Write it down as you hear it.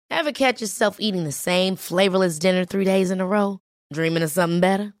Ever catch yourself eating the same flavorless dinner 3 days in a row? Dreaming of something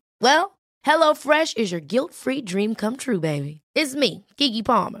better? Well, HelloFresh is your guilt-free dream come true, baby. It's me, Keke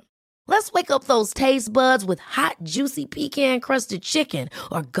Palmer. Let's wake up those taste buds with hot, juicy pecan-crusted chicken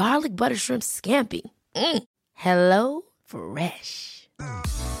or garlic butter shrimp scampi. Hello Fresh.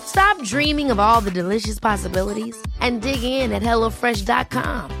 Stop dreaming of all the delicious possibilities and dig in at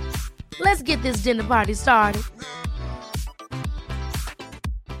HelloFresh.com. Let's get this dinner party started.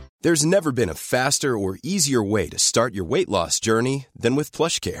 There's never been a faster or easier way to start your weight loss journey than with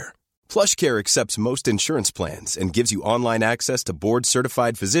PlushCare. PlushCare accepts most insurance plans and gives you online access to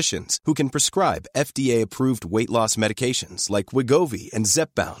board-certified physicians who can prescribe FDA-approved weight loss medications like Wegovy and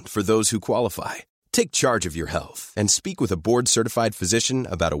Zepbound for those who qualify. Take charge of your health and speak with a board-certified physician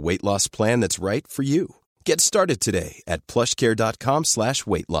about a weight loss plan that's right for you. Get started today at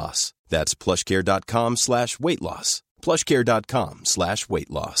plushcare.com/weight loss. That's plushcare.com/weight loss. plushcare.com/weight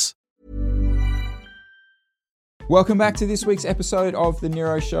loss. Welcome back to this week's episode of The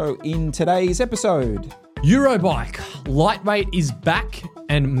NERO Show. In today's episode, Eurobike. Lightweight is back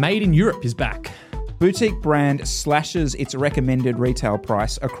and made in Europe is back. boutique brand slashes its recommended retail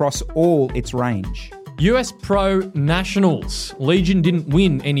price across all its range. US Pro Nationals. Legion didn't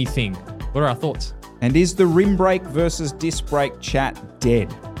win anything. What are our thoughts? And is the rim brake versus disc brake chat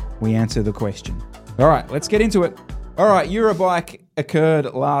dead? We answer the question. All right, let's get into it. All right, Eurobike occurred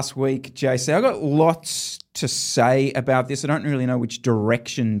last week, JC. I've got lots to say about this. I don't really know which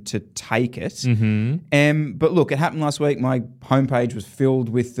direction to take it. Mm-hmm. But look, it happened last week. My homepage was filled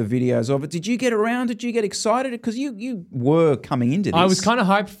with the videos of it. Did you get around? Did you get excited? Because you were coming into this. I was kind of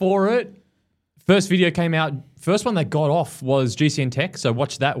hyped for it. First video came out. First one that got off was GCN Tech. So I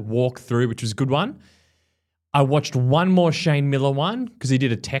watched that walk through, which was a good one. I watched one more Shane Miller one because he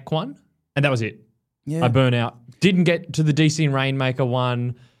did a tech one. And that was it. Yeah. I burnt out. Didn't get to the DC and Rainmaker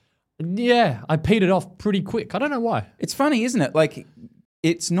one. Yeah, I petered off pretty quick. I don't know why. It's funny, isn't it? Like,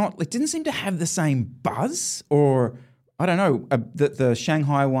 it didn't seem to have the same buzz, or I don't know, that the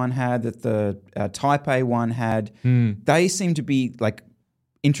Shanghai one had, that the Taipei one had. They seem to be like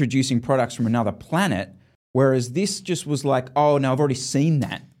introducing products from another planet, whereas this just was like, oh, no, I've already seen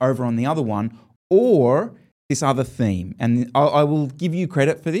that over on the other one, or this other theme. And I will give you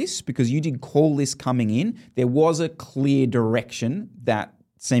credit for this because you did call this coming in. There was a clear direction that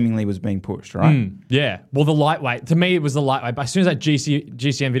seemingly was being pushed, right? Yeah. Well, the lightweight. To me, it was the lightweight. But as soon as that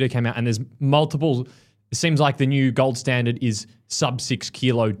GCN video came out and there's multiple, it seems like the new gold standard is sub 6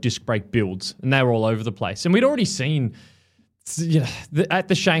 kilo disc brake builds. And they were all over the place. And we'd already seen, at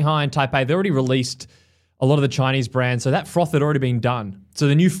the Shanghai and Taipei, they already released a lot of the Chinese brands. So that froth had already been done. So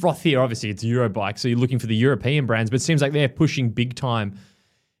the new froth here, obviously, it's Eurobike. So you're looking for the European brands. But it seems like they're pushing big time,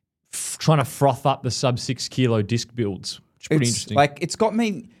 trying to froth up the sub 6 kilo disc builds. It's pretty interesting. Like, it's got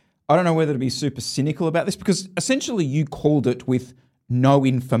me, I don't know whether to be super cynical about this because essentially you called it with no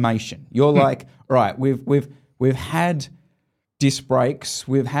information. You're like, all right, we've had disc brakes,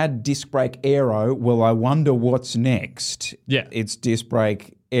 we've had disc brake aero. Well, I wonder what's next. Yeah. It's disc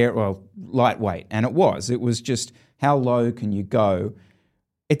brake lightweight. And it was just how low can you go?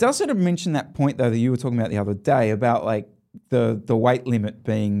 It does sort of mention that point though that you were talking about the other day about like the weight limit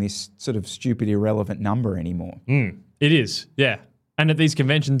being this sort of stupid, irrelevant number anymore. It is, yeah. And at these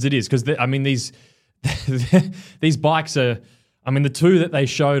conventions, it is because these bikes are. I mean, the two that they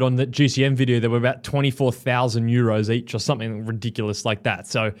showed on the GCM video, they were about 24,000 euros each, or something ridiculous like that.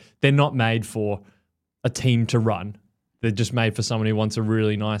 So they're not made for a team to run. They're just made for someone who wants a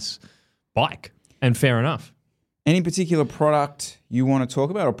really nice bike, and fair enough. Any particular product you want to talk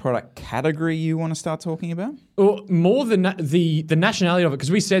about, or product category you want to start talking about? Well, more than the nationality of it,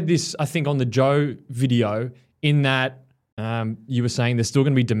 because we said this, I think, on the Joe video. In that you were saying there's still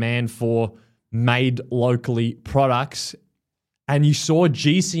going to be demand for made locally products. And you saw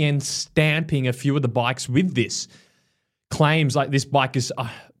GCN stamping a few of the bikes with this. Claims like this bike is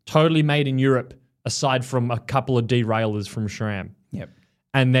totally made in Europe, aside from a couple of derailers from SRAM. Yep.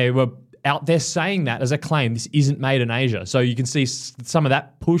 And they were out there saying that as a claim. This isn't made in Asia. So you can see some of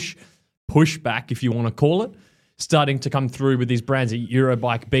that pushback, if you want to call it, starting to come through with these brands at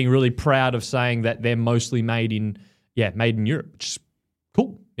Eurobike being really proud of saying that they're mostly made in Europe, which is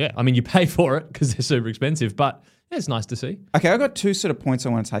cool. Yeah, I mean, you pay for it because they're super expensive, but yeah, it's nice to see. Okay, I've got two sort of points I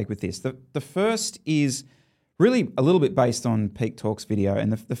want to take with this. The first is really a little bit based on Peak Talk's video,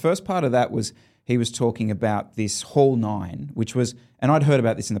 and the first part of that was he was talking about this Hall 9, which was, and I'd heard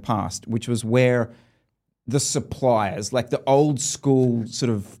about this in the past, which was where the suppliers, like the old school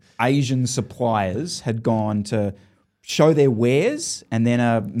sort of Asian suppliers, had gone to show their wares, and then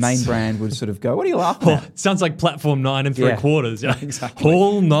a main brand would sort of go, what are you laughing at? Sounds like platform 9 3/4. Yeah, exactly.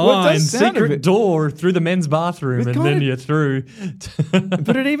 Hall 9, Well, it does sound a secret bit- door through the men's bathroom, and then of- you're through.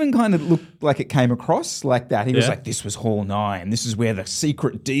 But it even kind of looked like it came across like that. He was Yeah. like, this was Hall 9. This is where the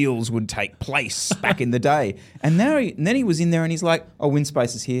secret deals would take place back in the day. And then he was in there and he's like, oh,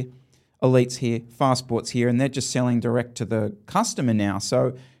 Winspace is here, Elite's here, Fastsport's here, and they're just selling direct to the customer now.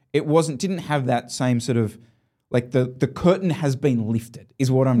 So it didn't have that same sort of, like the curtain has been lifted is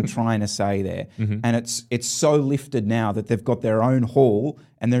what I'm trying to say there. And it's so lifted now that they've got their own hall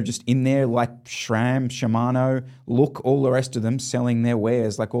and they're just in there like SRAM, Shimano, Look, all the rest of them selling their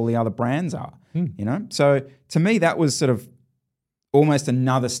wares like all the other brands are, you know? So to me, that was sort of almost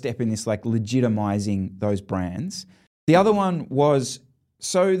another step in this like legitimizing those brands. The other one was,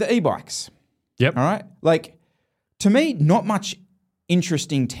 so the e-bikes. Yep. All right? Like, to me, not much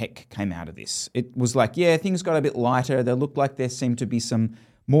interesting tech came out of this. It was like, yeah, things got a bit lighter. They looked like there seemed to be some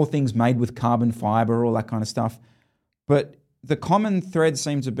more things made with carbon fiber, all that kind of stuff. But the common thread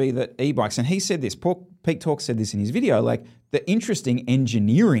seemed to be that e-bikes, and he said this, Pete Talk said this in his video, like the interesting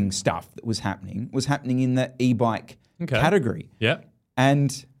engineering stuff that was happening in the e-bike category. Yep.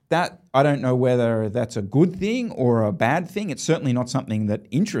 And that, I don't know whether that's a good thing or a bad thing. It's certainly not something that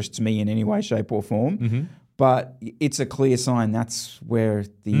interests me in any way, shape or form. But it's a clear sign that's where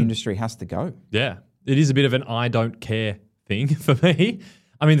the industry has to go. Yeah. It is a bit of an I don't care thing for me.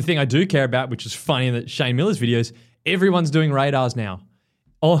 I mean, the thing I do care about, which is funny in that Shane Miller's videos, everyone's doing radars now.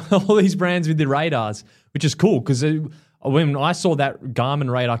 All these brands with the radars, which is cool because when I saw that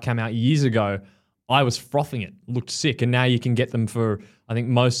Garmin radar come out years ago, I was frothing it. It looked sick. And now you can get them for, I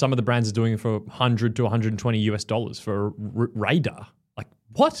think some of the brands are doing it for $100 to $120 for a radar. Like,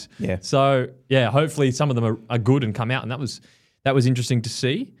 what? Yeah. So, yeah, hopefully some of them are good and come out. And that was interesting to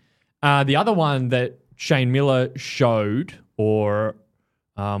see. The other one that Shane Miller showed, or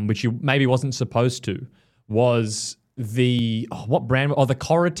which you maybe wasn't supposed to, was the, what brand? Oh, the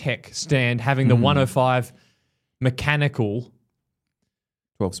Coratech stand having the 105 mechanical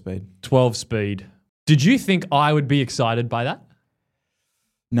 12 speed. Did you think I would be excited by that?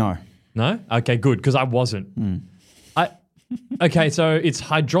 No. No? Okay, good, because I wasn't. Okay, so it's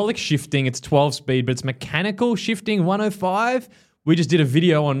hydraulic shifting, it's 12 speed, but it's mechanical shifting 105. We just did a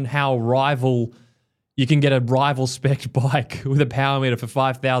video on how you can get a rival spec bike with a power meter for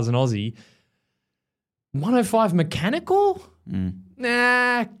 5,000 Aussie. 105 mechanical?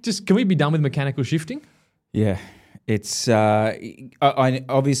 Nah, can we be done with mechanical shifting? Yeah. It's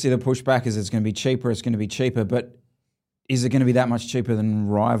obviously the pushback is it's going to be cheaper, but is it going to be that much cheaper than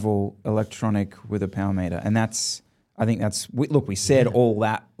rival electronic with a power meter? And we said all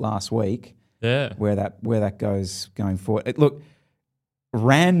that last week. Yeah. Where that goes going forward.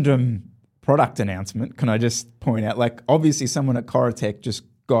 Random product announcement. Can I just point out? Like, obviously, someone at Coratech just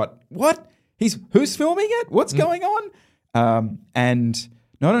got what? Who's filming it? What's going on? And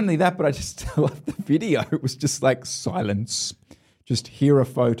not only that, but I just love the video. It was just like silence. Just hear a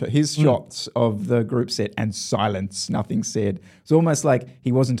photo, his shots of the group set, and silence, nothing said. It's almost like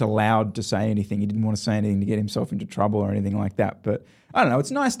he wasn't allowed to say anything. He didn't want to say anything to get himself into trouble or anything like that. But I don't know.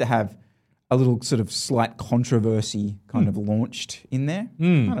 It's nice to have a little sort of slight controversy kind of launched in there. I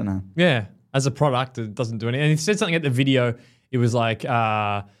don't know. Yeah. As a product, it doesn't do anything. And he said something at the video. It was like,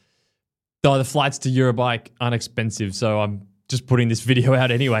 the flights to Eurobike aren't expensive, so I'm just putting this video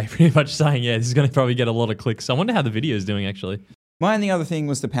out anyway, pretty much saying, yeah, this is going to probably get a lot of clicks. So I wonder how the video is doing, actually. My only other thing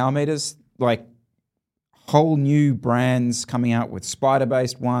was the power meters, like whole new brands coming out with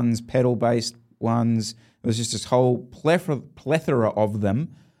spider-based ones, pedal-based ones. It was just this whole plethora of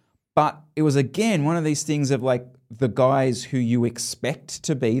them. But it was, again, one of these things of like the guys who you expect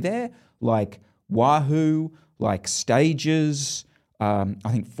to be there, like Wahoo, like Stages, I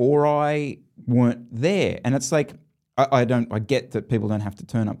think 4i weren't there. And it's like, I get that people don't have to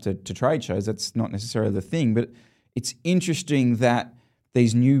turn up to trade shows. That's not necessarily the thing, but it's interesting that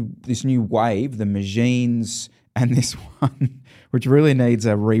this new wave, the Machines, and this one, which really needs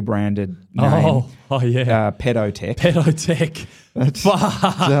a rebranded name. Oh yeah. Pedotech. Pedotech. That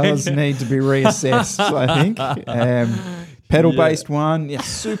does need to be reassessed, I think. Pedal-based one, yeah,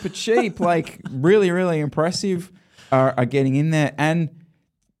 super cheap, like really, really impressive, are getting in there. And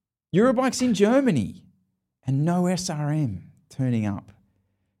Eurobike's in Germany and no SRM turning up.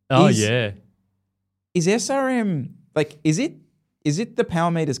 Yeah. Is SRM, like, is it the power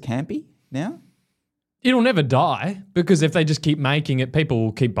meters campy now? It'll never die, because if they just keep making it, people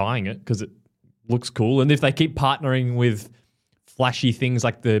will keep buying it because it looks cool. And if they keep partnering with flashy things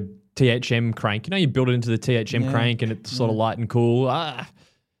like the THM crank, you build it into the THM crank and it's sort of light and cool.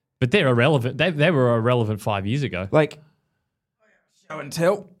 But they're irrelevant. They were irrelevant 5 years ago. Like, show and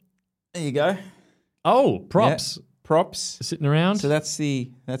tell. There you go. Oh, props. Yeah, props. Sitting around. So that's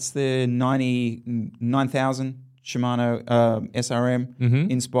the 99,000 Shimano SRM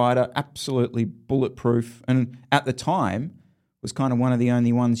in Spider. Absolutely bulletproof. And at the time, was kind of one of the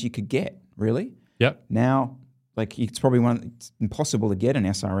only ones you could get, really. Yep. Now, like, it's probably it's impossible to get an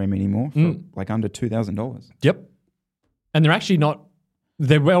SRM anymore for like under $2,000. Yep. And they're actually not,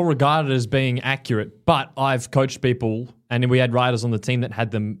 they're well regarded as being accurate, but I've coached people and we had riders on the team that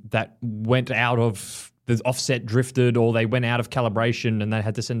had them that went out of, the offset drifted or they went out of calibration and they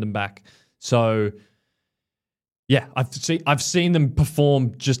had to send them back. So, yeah, I've seen them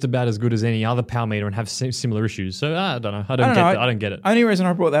perform just about as good as any other power meter and have similar issues. So I don't know. I don't get it. Only reason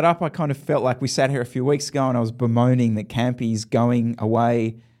I brought that up, I kind of felt like we sat here a few weeks ago and I was bemoaning that Campy's going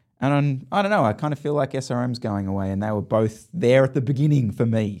away. And I don't know. I kind of feel like SRM's going away, and they were both there at the beginning for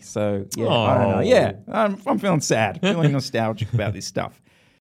me. So yeah, I don't know. Yeah, I'm feeling sad, feeling nostalgic about this stuff.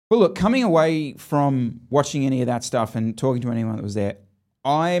 Well, look, coming away from watching any of that stuff and talking to anyone that was there,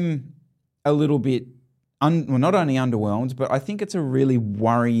 I'm a little bit, not only underwhelmed, but I think it's a really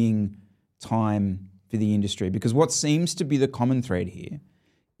worrying time for the industry, because what seems to be the common thread here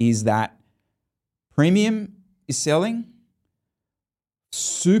is that premium is selling,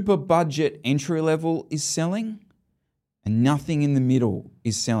 super budget entry level is selling, and nothing in the middle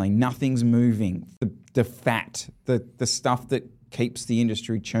is selling. Nothing's moving. The fat, the stuff that keeps the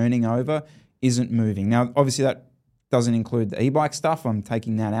industry churning over isn't moving. Now, obviously that doesn't include the e-bike stuff. I'm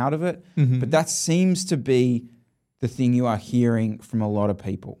taking that out of it. But that seems to be the thing you are hearing from a lot of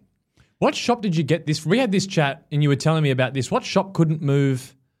people. What shop did you get this? We had this chat and you were telling me about this. What shop couldn't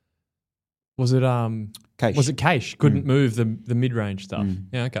move? Was it Caish. Was it Caish? Couldn't move the mid-range stuff.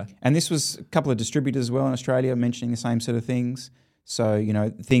 Yeah, okay. And this was a couple of distributors as well in Australia mentioning the same sort of things. So, you know,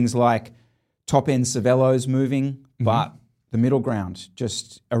 things like top-end Cervelos moving, but the middle ground,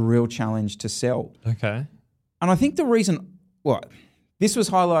 just a real challenge to sell. Okay. And I think the reason, this was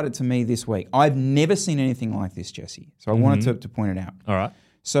highlighted to me this week. I've never seen anything like this, Jesse. So I wanted to point it out. All right.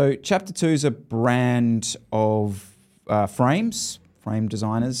 So Chapter 2 is a brand of frame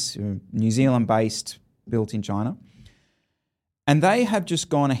designers, New Zealand-based, built in China. And they have just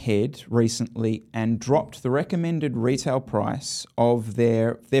gone ahead recently and dropped the recommended retail price of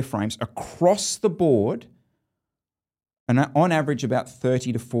their frames across the board, and on average about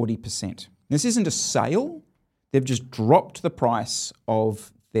 30 to 40%. This isn't a sale. They've just dropped the price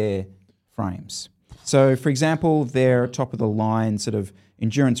of their frames. So, for example, their top-of-the-line sort of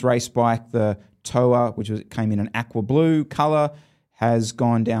endurance race bike, the Toa, came in an aqua blue color, has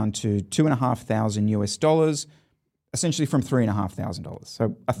gone down to $2,500 US, essentially from $3,500.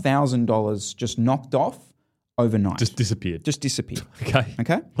 So $1,000 just knocked off overnight. Just disappeared.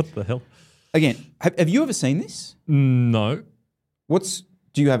 Okay. What the hell? Again, have you ever seen this? No.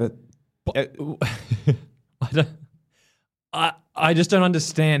 Do you have a... I just don't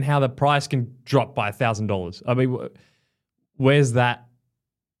understand how the price can drop by $1,000. I mean, where's that?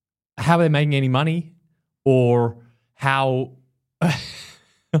 How are they making any money? Or how...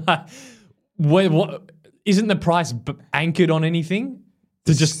 what isn't the price anchored on anything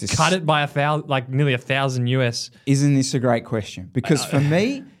to just cut it by nearly $1,000 US? Isn't this a great question? Because for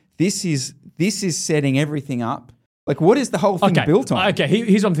me, this is setting everything up. Like, what is the whole thing built on? Okay,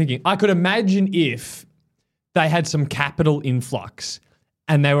 here's what I'm thinking. I could imagine if they had some capital influx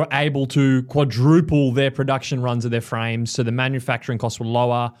and they were able to quadruple their production runs of their frames, so the manufacturing costs were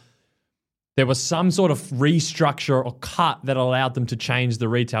lower. There was some sort of restructure or cut that allowed them to change the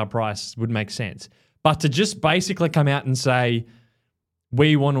retail price would make sense. But to just basically come out and say,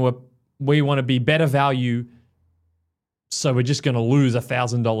 we want to be better value, so we're just going to lose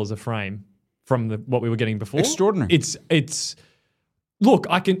 $1,000 a frame from what we were getting before. Extraordinary. It's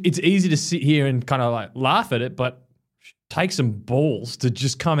easy to sit here and kind of like laugh at it, but take some balls to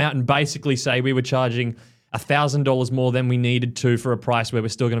just come out and basically say we were charging $1,000 more than we needed to for a price where we're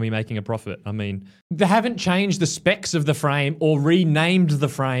still going to be making a profit. I mean, they haven't changed the specs of the frame or renamed the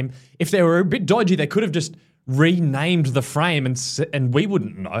frame. If they were a bit dodgy, they could have just renamed the frame and we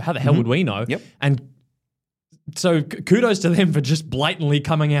wouldn't know. How the hell would we know? Yep. And so kudos to them for just blatantly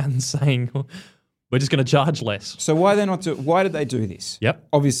coming out and saying, we're just going to charge less. So why did they do this? Yep.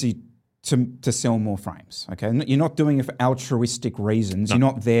 Obviously to sell more frames, okay? You're not doing it for altruistic reasons. No. You're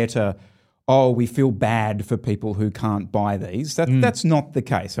not there to... we feel bad for people who can't buy these. That's not the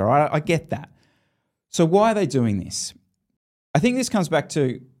case, all right? I get that. So why are they doing this? I think this comes back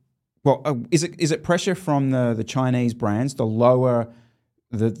to, is it pressure from the Chinese brands,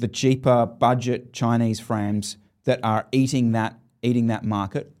 the cheaper budget Chinese frames that are eating that eating that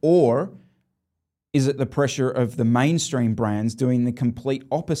market, or is it the pressure of the mainstream brands doing the complete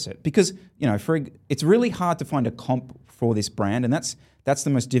opposite? Because, it's really hard to find a comp for this brand, and that's the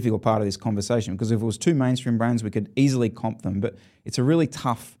most difficult part of this conversation, because if it was two mainstream brands, we could easily comp them, but it's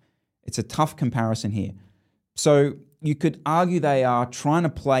a tough comparison here. So you could argue they are trying to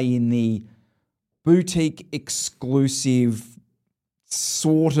play in the boutique exclusive,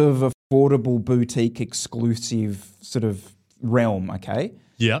 sort of affordable boutique exclusive sort of realm, okay?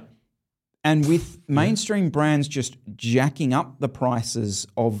 Yeah. And with mainstream brands just jacking up the prices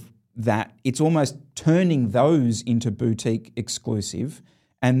of that, it's almost turning those into boutique exclusive,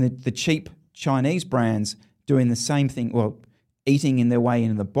 and the cheap Chinese brands doing the same thing, well, eating in their way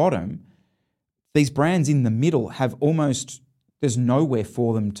into the bottom. These brands in the middle have almost, there's nowhere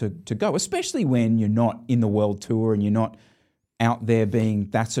for them to go, especially when you're not in the world tour and you're not out there being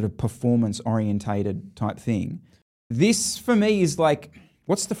that sort of performance-orientated type thing. This, for me, is like,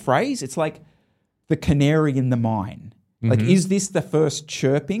 what's the phrase? It's like the canary in the mine. Like, is this the first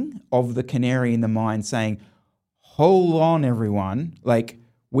chirping of the canary in the mine saying, hold on, everyone, like,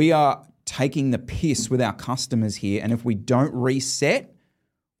 we are taking the piss with our customers here, and if we don't reset,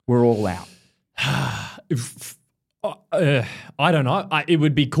 we're all out? I don't know. It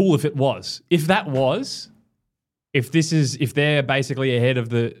would be cool if it was. If they're basically ahead of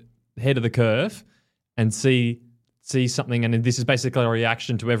the curve and see something, and this is basically a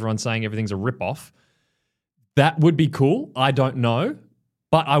reaction to everyone saying everything's a ripoff, that would be cool. I don't know.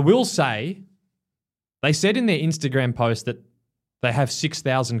 But I will say, they said in their Instagram post that they have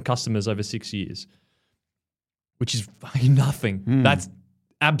 6,000 customers over 6 years, which is fucking nothing. That's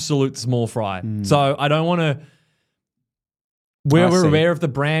absolute small fry. So I don't want to... We're aware of the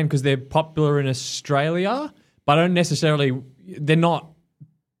brand because they're popular in Australia, but I don't necessarily... They're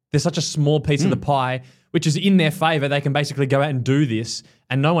such a small piece of the pie, which is in their favor. They can basically go out and do this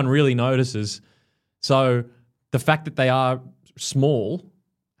and no one really notices. So the fact that they are small,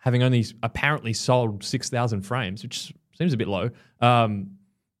 having only apparently sold 6,000 frames, which seems a bit low,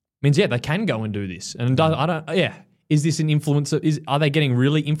 means, they can go and do this. And is this an influencer? Are they getting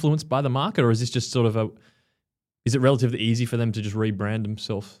really influenced by the market, or is this just sort of is it relatively easy for them to just rebrand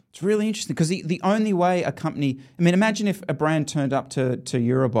themselves? It's really interesting because the only way a company... I mean, imagine if a brand turned up to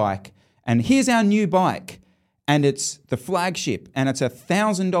Eurobike and here's our new bike and it's the flagship and it's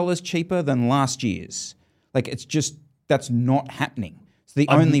 $1,000 cheaper than last year's. Like, it's just... That's not happening. It's the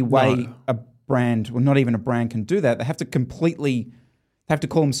only way a brand, well, not even a brand can do that. They have to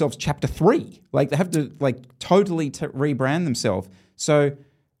call themselves Chapter 3. Like, they have to, totally rebrand themselves. So...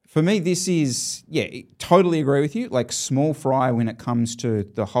 For me, this is, totally agree with you, like small fry when it comes to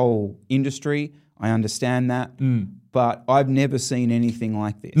the whole industry. I understand that, but I've never seen anything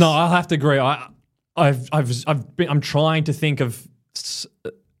like this. No, I'll have to agree. I'm trying to think of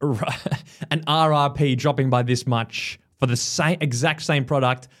an RRP dropping by this much for the exact same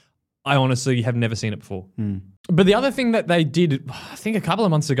product. I honestly have never seen it before. But the other thing that they did, I think a couple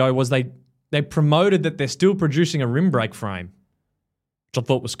of months ago, was they promoted that they're still producing a rim brake frame, which I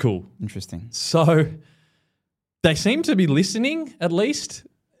thought was cool. Interesting. So they seem to be listening, at least.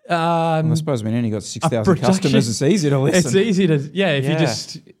 I suppose when you only got 6,000 customers, it's easy to listen. It's easy to,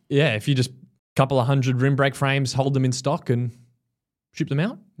 if you just couple of hundred rim brake frames, hold them in stock and ship them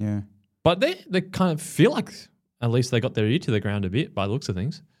out. Yeah. But they kind of feel like at least they got their ear to the ground a bit by the looks of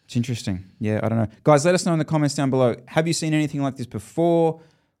things. It's interesting. Yeah, I don't know. Guys, let us know in the comments down below. Have you seen anything like this before?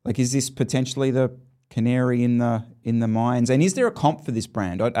 Like, is this potentially the canary in the mines? And is there a comp for this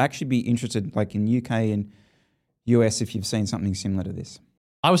brand? I'd actually be interested, like in UK and US, if you've seen something similar to this.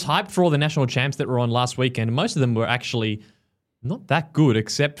 I was hyped for all the national champs that were on last weekend. Most of them were actually not that good,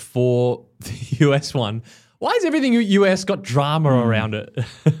 except for the US one. Why has everything US got drama around it?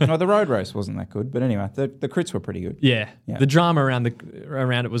 No, the road race wasn't that good, but anyway, the crits were pretty good. Yeah. The drama around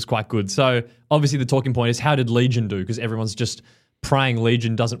it was quite good. So obviously the talking point is, how did Legion do? Because everyone's just praying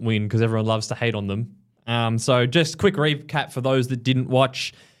Legion doesn't win because everyone loves to hate on them. So just quick recap for those that didn't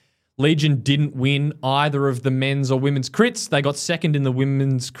watch. Legion didn't win either of the men's or women's crits. They got second in the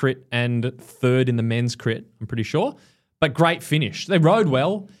women's crit and third in the men's crit, I'm pretty sure. But great finish. They rode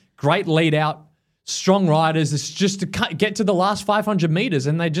well, great lead out, strong riders. It's just to get to the last 500 meters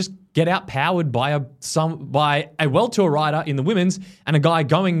and they just get out-powered by a World Tour rider in the women's and a guy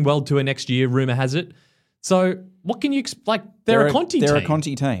going World Tour next year, rumor has it. So what can you expect? Like, they're a Conti team. They're a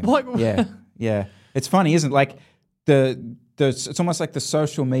Conti team. What? Yeah. It's funny, isn't it? Like, it's almost like the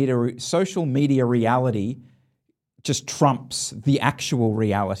social media reality just trumps the actual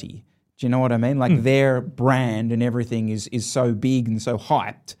reality. Do you know what I mean? Like, their brand and everything is so big and so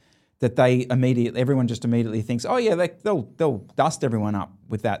hyped that everyone just immediately thinks, oh yeah, they'll dust everyone up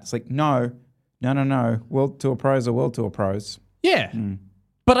with that. It's like, no. World Tour Pros are World Tour Pros. Yeah.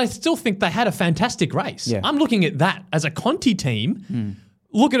 But I still think they had a fantastic race. Yeah. I'm looking at that as a Conti team.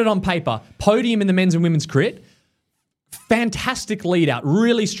 Look at it on paper. Podium in the men's and women's crit. Fantastic lead out.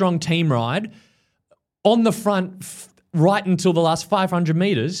 Really strong team ride. On the front right until the last 500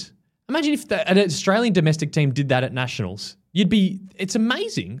 metres. Imagine if an Australian domestic team did that at Nationals. It's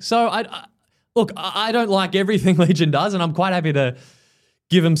amazing. So, I don't like everything Legion does, and I'm quite happy to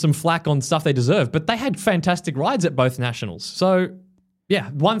give them some flack on stuff they deserve. But they had fantastic rides at both Nationals. So, yeah,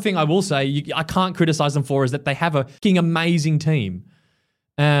 one thing I will say I can't criticise them for is that they have a fucking amazing team.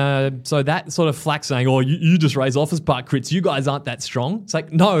 So that sort of flack saying, oh, you just raise Office Park crits, you guys aren't that strong. It's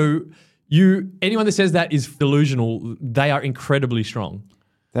like, no, anyone that says that is delusional. They are incredibly strong.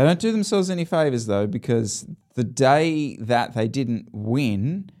 They don't do themselves any favours, though, because the day that they didn't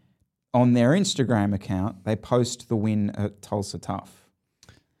win, on their Instagram account, they post the win at Tulsa Tough.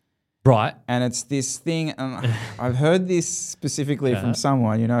 Right. And it's this thing, and I've heard this specifically from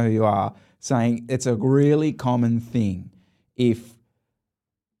someone, you know who you are, saying it's a really common thing. If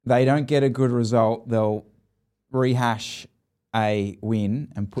they don't get a good result, they'll rehash a win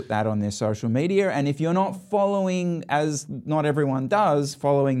and put that on their social media. And if you're not following, as not everyone does,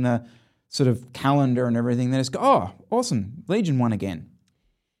 following the sort of calendar and everything, then it's oh, awesome, Legion won again.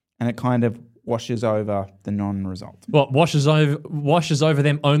 And it kind of washes over the non-result. Well, washes over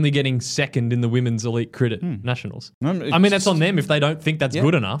them only getting second in the women's elite crit Nationals. I mean, that's on them if they don't think that's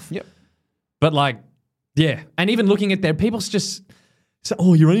good enough. Yep. But yeah. And even looking at people's just...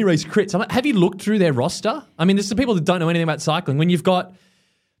 So, you only race crits. I'm like, have you looked through their roster? I mean, this is the people that don't know anything about cycling. When you've got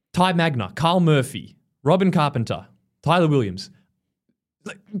Ty Magner, Kyle Murphy, Robin Carpenter, Tyler Williams,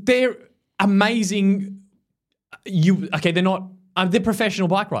 they're amazing. They're not. They're professional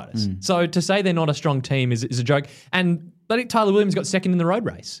bike riders. So to say they're not a strong team is a joke. And I think Tyler Williams got second in the road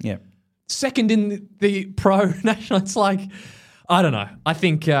race. Yeah, second in the pro national. It's like, I don't know. I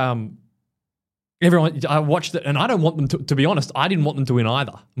think. I watched it, and I don't want them to be honest, I didn't want them to win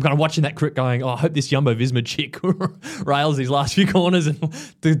either. I'm kind of watching that crit going, I hope this Jumbo-Visma chick rails these last few corners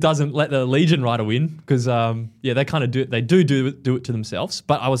and doesn't let the Legion rider win because, they kind of do it. They do it to themselves.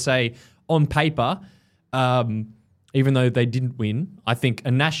 But I would say on paper, even though they didn't win, I think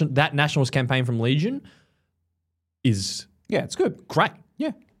that Nationals campaign from Legion is... Yeah, it's good. Great.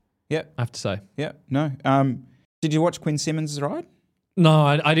 Yeah. I have to say. Yeah, no. Did you watch Quinn Simmons' ride? No,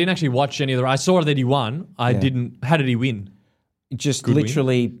 I didn't actually watch any of the... I saw that he won. I didn't... How did he win? Just Good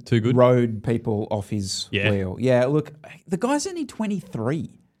literally win? Too good? Rode people off his wheel. Yeah, look, the guy's only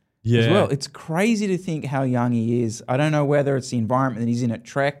 23 as well. It's crazy to think how young he is. I don't know whether it's the environment that he's in at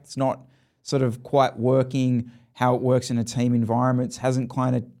Trek. It's not sort of quite working how it works in a team environment. It hasn't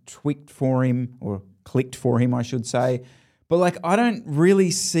kind of tweaked for him or clicked for him, I should say. But I don't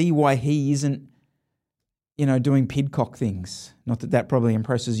really see why he isn't doing Pidcock things. Not that probably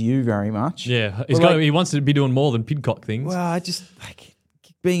impresses you very much. Yeah, he wants to be doing more than Pidcock things. Well, I just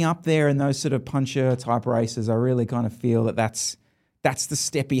being up there in those sort of puncher type races. I really kind of feel that's the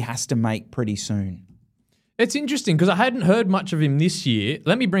step he has to make pretty soon. It's interesting because I hadn't heard much of him this year.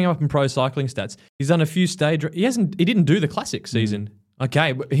 Let me bring him up in pro cycling stats. He's done a few stage. He didn't do the classic season.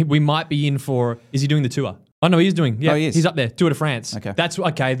 Okay, we might be in for. Is he doing the tour? Oh no, he's doing. Yeah, he is. He's up there. Tour de France. Okay, that's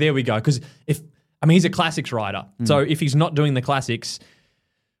okay. There we go. Because he's a classics rider. So if he's not doing the classics,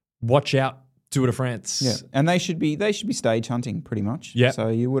 watch out, Tour de France. Yeah, and they should be stage hunting pretty much. Yeah. So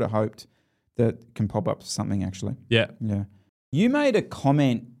you would have hoped that can pop up something actually. Yeah. Yeah. You made a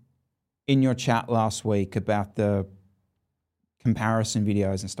comment in your chat last week about the comparison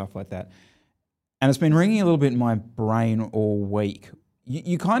videos and stuff like that, and it's been ringing a little bit in my brain all week.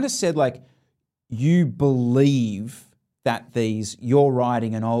 You kind of said you believe that you're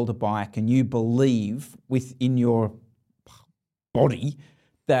riding an older bike and you believe within your body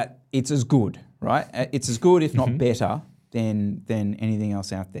that it's as good, right? It's as good, if not better, than anything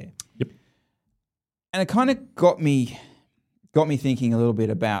else out there. Yep. And it kind of got me thinking a little bit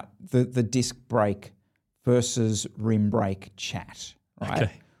about the disc brake versus rim brake chat, right?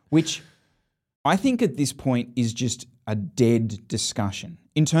 Okay. Which I think at this point is just a dead discussion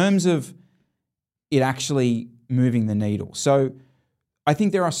in terms of it actually moving the needle. So I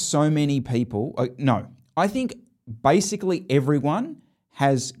think there are so many people. I think basically everyone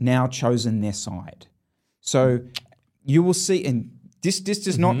has now chosen their side. So you will see, and this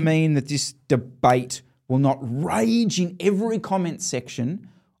does not mean that this debate will not rage in every comment section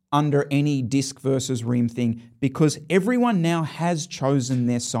under any disc versus rim thing, because everyone now has chosen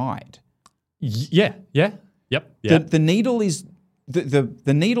their side. Yeah. Yep. Yeah. The needle is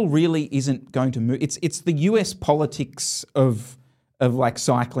the needle really isn't going to move. It's the US politics of like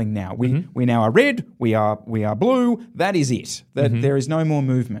cycling now. We now are red, we are blue. That is it. That there is no more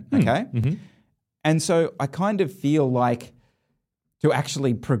movement. Okay, and so I kind of feel like to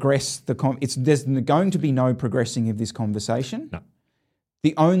actually progress there's going to be no progressing of this conversation. No.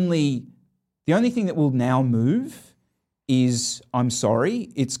 The only thing that will now move is, I'm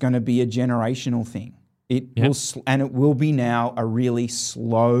sorry, it's going to be a generational thing. It will be now a really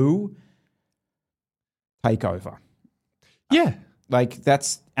slow takeover. Yeah. Like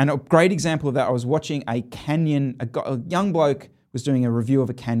and a great example of that. I was watching a young bloke was doing a review of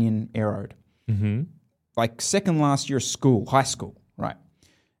a Canyon Aeroad. Like second last year of high school, right?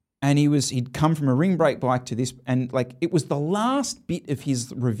 And he'd come from a ring brake bike to this, and like it was the last bit of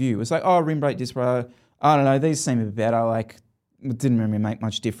his review. It was like, rim brake, disc brake, I don't know, these seem a bit better. Like, it didn't really make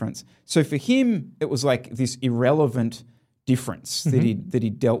much difference. So for him, it was like this irrelevant difference that he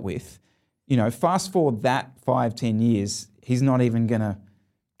dealt with. You know, fast forward that 5-10 years, he's not even going to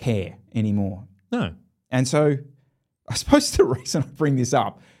care anymore. No. And so I suppose the reason I bring this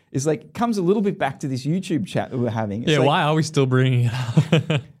up is like, it comes a little bit back to this YouTube chat that we're having. It's why are we still bringing it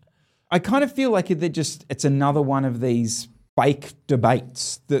up? I kind of feel like it's another one of these fake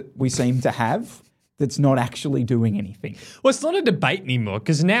debates that we seem to have that's not actually doing anything. Well, it's not a debate anymore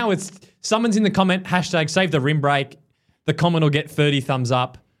because now it's someone's in the comment, hashtag save the rim brake. The comment will get 30 thumbs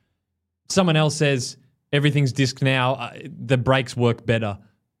up. Someone else says everything's disc now. The brakes work better.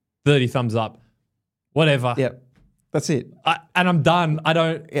 30 thumbs up. Whatever. Yep. That's it. And I'm done. I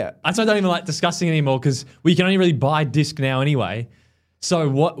don't even like discussing anymore because we can only really buy disc now anyway. So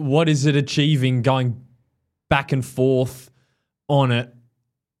what is it achieving going back and forth on it?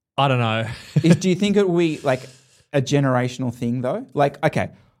 I don't know. Do you think it will be like a generational thing though? Like,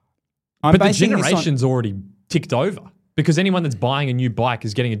 okay. But the generation's already ticked over because anyone that's buying a new bike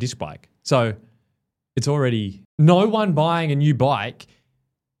is getting a disc bike. So it's already no one buying a new bike.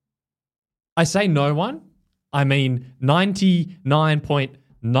 I say no one. I mean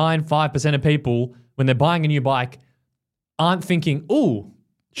 99.95% of people when they're buying a new bike aren't thinking, oh,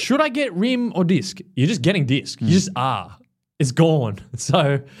 should I get rim or disc? You're just getting disc. You just are. It's gone.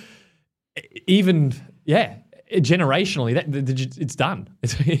 So even, generationally, it's done.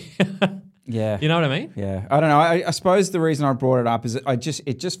 Yeah. You know what I mean? Yeah. I don't know. I suppose the reason I brought it up is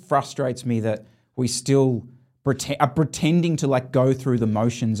it just frustrates me that we still are pretending to like go through the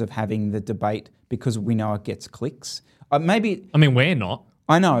motions of having the debate because we know it gets clicks. Maybe. I mean, we're not.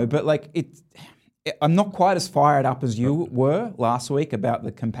 I know, but like I'm not quite as fired up as you were last week about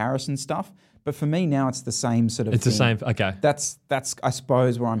the comparison stuff. But for me now, it's the same sort of thing. It's the same, okay. That's I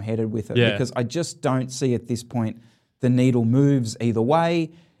suppose, where I'm headed with it. Yeah. Because I just don't see at this point the needle moves either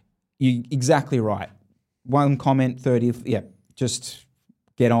way. You're exactly right. One comment, 30, just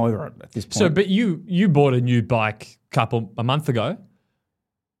get over it at this point. So, but you bought a new bike a month ago.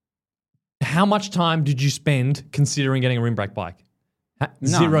 How much time did you spend considering getting a rim brake bike? None.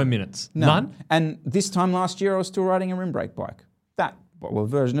 0 minutes. None? And this time last year, I was still riding a rim brake bike. A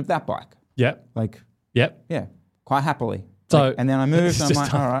version of that bike. Yep. Yeah, quite happily. So, and then I moved and I'm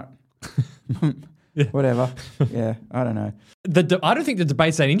like, all right, whatever. Yeah, I don't know. I don't think the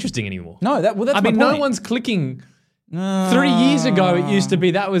debate's that interesting anymore. No, that's my point. No one's clicking. 3 years ago, it used to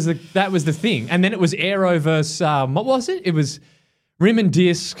be that was the thing. And then it was aero versus, what was it? It was rim and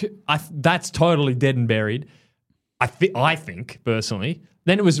disc. That's totally dead and buried, I think, personally.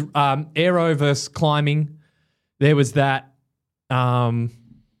 Then it was aero versus climbing. There was that.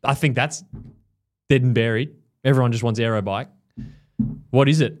 I think that's dead and buried. Everyone just wants aero bike. What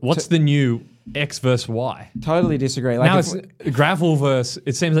is it? What's the new X versus Y? Totally disagree. Like now it's gravel versus.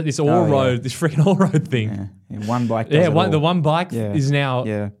 It seems like this all-road, this freaking all-road thing. Yeah, one bike. Does it all. The one bike is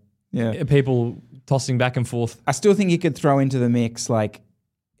now. Yeah. People tossing back and forth. I still think you could throw into the mix, like,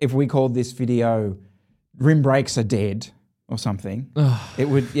 if we called this video "Rim Brakes Are Dead" or something, it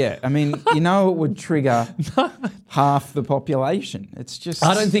would. Yeah, I mean, it would trigger half the population. It's just.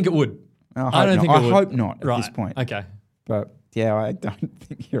 I don't think it would. I hope not at this point. Okay. But yeah, I don't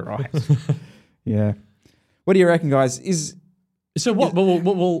think you're right. Yeah. What do you reckon, guys? So what?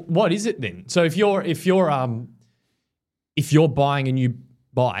 Well, what is it then? So if you're buying a new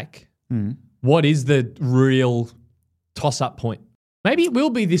bike, what is the real toss-up point? Maybe it will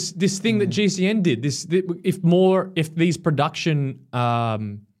be this thing that GCN did. If these production,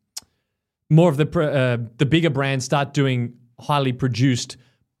 more of the bigger brands start doing highly produced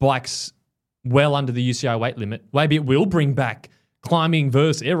bikes well under the UCI weight limit, maybe it will bring back climbing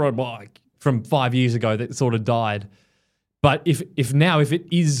versus aero bike from 5 years ago that sort of died. But if it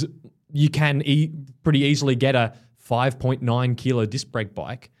is, you can pretty easily get a 5.9 kilo disc brake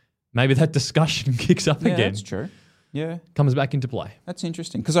bike, maybe that discussion kicks up Yeah, again. that's true. Yeah. Comes back into play. That's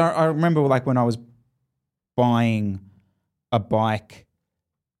interesting. Because I remember like when I was buying a bike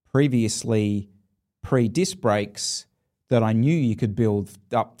previously, pre-disc brakes, that I knew you could build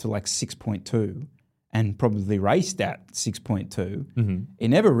up to like 6.2 and probably raced at 6.2. Mm-hmm. It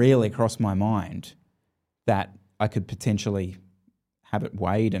never really crossed my mind that I could potentially have it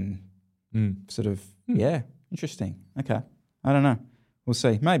weighed and sort of, yeah, interesting. Okay. I don't know. We'll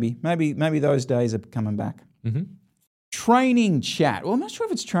see. Maybe those days are coming back. Mm-hmm. Training chat. Well, I'm not sure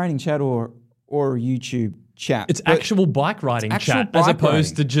if it's training chat or YouTube chat. It's actual bike riding chat as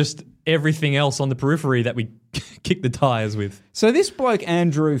opposed to just everything else on the periphery that we kick the tires with. So this bloke,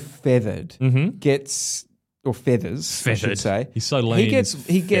 Andrew Feathered, gets, or Feathers, I should say. He's so lean.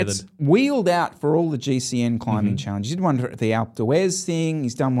 He gets wheeled out for all the GCN climbing challenges. He did one at the Alpe d'Huez thing.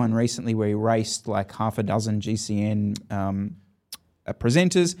 He's done one recently where he raced like half a dozen GCN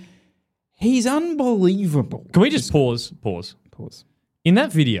presenters. He's unbelievable. Can we just pause? In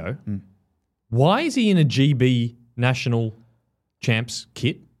that video, why is he in a GB national champs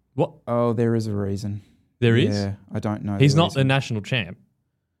kit? What? Oh, there is a reason. There is? Yeah, I don't know. He's not the national champ.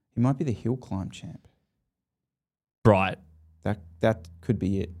 He might be the hill climb champ. Right. That could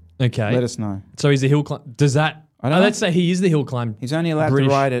be it. Okay. Let us know. So he's the hill climb. Does that... I don't know. Let's say he is the hill climb. He's only allowed to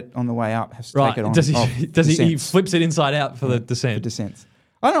ride it on the way up. Has to take it on. Does he? He descents. flips it inside out for the descent. For descents.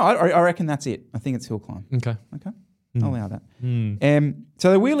 I don't know. I reckon that's it. I think it's hill climb. Okay. I'll allow that.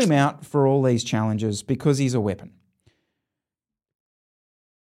 So they wheel him out for all these challenges because he's a weapon.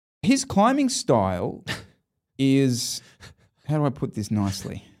 His climbing style is, how do I put this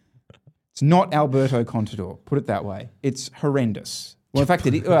nicely? It's not Alberto Contador, put it that way. It's horrendous. Well, in fact,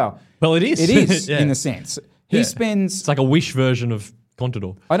 it is. Well, it is. It is Yeah. in a sense. He spends... It's like a Wish version of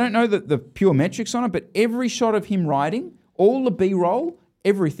Contador. I don't know the pure metrics on it, but every shot of him riding, all the B-roll,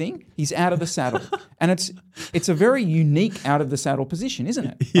 everything, he's out of the saddle. And it's a very unique out of the saddle position, isn't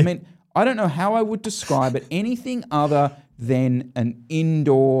it? Yeah. I mean, I don't know how I would describe it anything other than an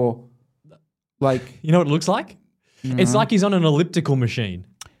indoor, like... You know what it looks like? It's like he's on an elliptical machine.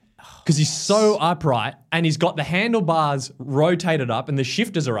 Because he's so upright and he's got the handlebars rotated up and the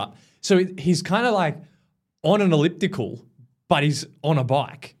shifters are up. So he's kind of like on an elliptical, but he's on a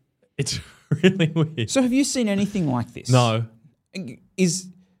bike. It's really weird. So have you seen anything like this? No.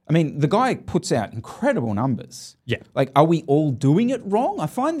 The guy puts out incredible numbers. Yeah. Like, are we all doing it wrong? I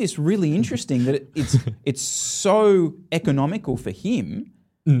find this really interesting that it's so economical for him.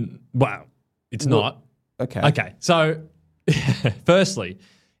 Wow. It's not. Okay. Okay. So, firstly,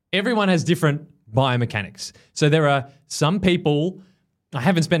 everyone has different biomechanics. So there are some people, I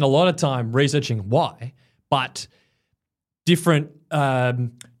haven't spent a lot of time researching why, but different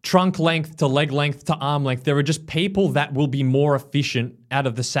trunk length to leg length to arm length, there are just people that will be more efficient out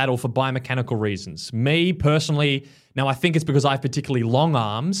of the saddle for biomechanical reasons. Me personally, now I think it's because I have particularly long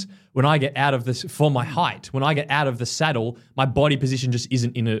arms. When I get out of this, for my height, when I get out of the saddle, my body position just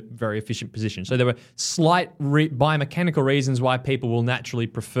isn't in a very efficient position. So there were slight biomechanical reasons why people will naturally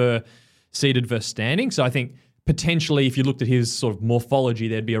prefer seated versus standing. So I think potentially if you looked at his sort of morphology,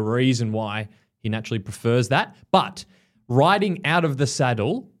 there'd be a reason why he naturally prefers that. But riding out of the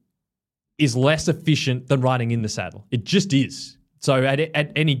saddle is less efficient than riding in the saddle. It just is. So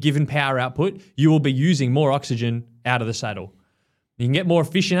at any given power output, you will be using more oxygen out of the saddle. You can get more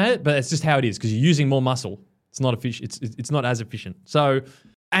efficient at it, but it's just how it is because you're using more muscle. It's not efficient. It's not as efficient. So,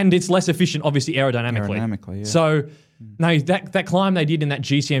 and it's less efficient, obviously, aerodynamically. Aerodynamically, yeah. So, no, that climb they did in that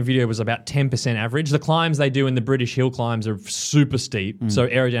GCN video was about 10% average. The climbs they do in the British hill climbs are super steep, so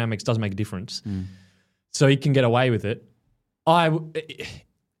aerodynamics does make a difference. So he can get away with it.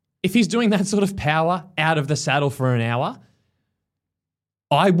 If he's doing that sort of power out of the saddle for an hour,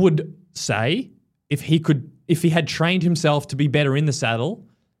 I would say if he had trained himself to be better in the saddle,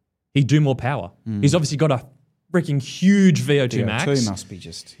 he'd do more power. He's obviously got a freaking huge VO2 max. VO2 must be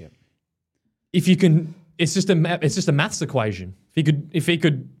just, yeah. If you can, it's just a maths equation. If he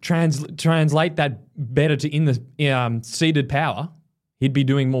could translate that better to in the seated power, he'd be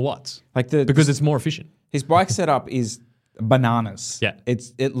doing more watts. Because it's more efficient. His bike setup is bananas. Yeah.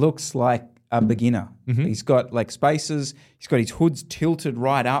 It looks like a beginner. He's got like spacers. He's got his hoods tilted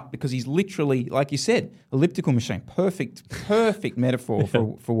right up because he's literally, like you said, elliptical machine. Perfect metaphor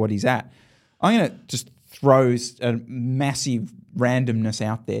for what he's at. I'm going to just throw a massive randomness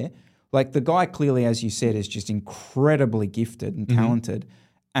out there. Like the guy clearly, as you said, is just incredibly gifted and talented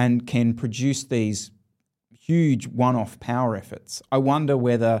and can produce these huge one-off power efforts. I wonder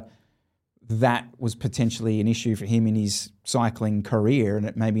whether that was potentially an issue for him in his cycling career and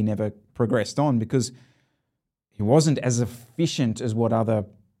it maybe never progressed on because he wasn't as efficient as what other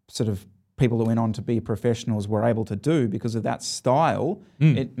sort of people that went on to be professionals were able to do because of that style.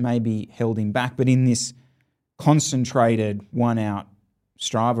 It maybe held him back. But in this concentrated one-out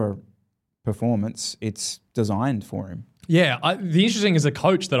Strava performance, it's designed for him. Yeah, the interesting as a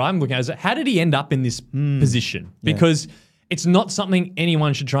coach that I'm looking at is how did he end up in this position? Because it's not something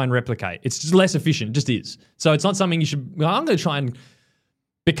anyone should try and replicate. It's just less efficient, it just is. So it's not something you should, well, I'm going to try and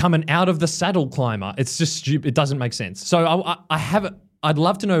become an out-of-the-saddle climber. It's just stupid. It doesn't make sense. So I'd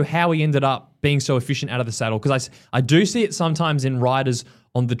love to know how he ended up being so efficient out of the saddle, because I do see it sometimes in riders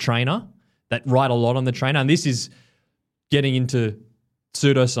on the trainer that ride a lot on the trainer, and this is getting into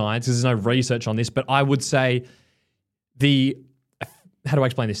pseudoscience because there's no research on this, but I would say how do I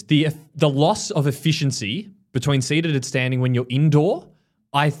explain this? The loss of efficiency between seated and standing when you're indoor,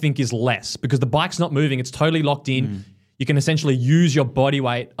 I think is less because the bike's not moving. It's totally locked in. You can essentially use your body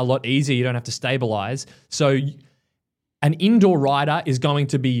weight a lot easier. You don't have to stabilize. So an indoor rider is going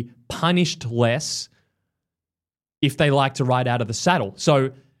to be punished less if they like to ride out of the saddle.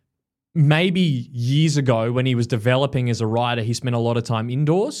 So maybe years ago when he was developing as a rider, he spent a lot of time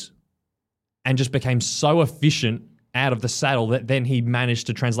indoors and just became so efficient out of the saddle that then he managed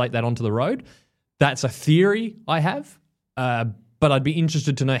to translate that onto the road. That's a theory I have, but I'd be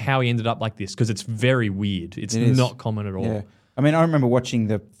interested to know how he ended up like this because it's very weird. It's not common at all. Yeah. I mean, I remember watching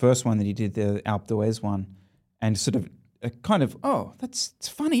the first one that he did, the Alpe d'Huez one, and sort of it's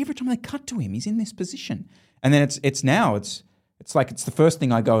funny. Every time they cut to him, he's in this position. And then it's like it's the first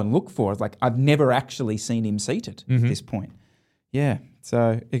thing I go and look for. It's like I've never actually seen him seated at this point. Yeah,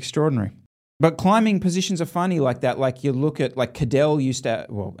 so extraordinary. But climbing positions are funny like that. Like you look at, like Cadell used to,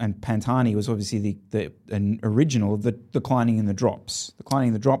 and Pantani was obviously an original of the declining in the drops. Declining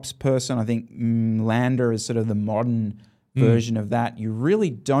in the drops person, I think Lander is sort of the modern version of that. You really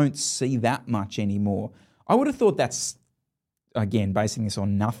don't see that much anymore. I would have thought that's, again, basing this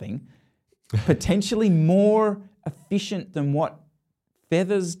on nothing, potentially more efficient than what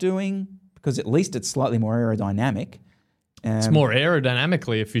Feather's doing, because at least it's slightly more aerodynamic. It's more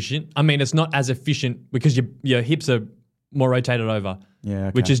aerodynamically efficient. I mean, it's not as efficient because your hips are more rotated over. Yeah,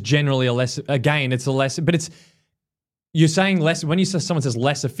 okay. Which is generally but you're saying less, when someone says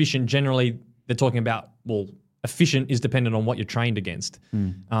less efficient, generally they're talking about, well, efficient is dependent on what you're trained against.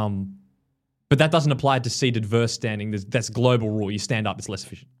 But that doesn't apply to seated versus standing. That's global rule. You stand up, it's less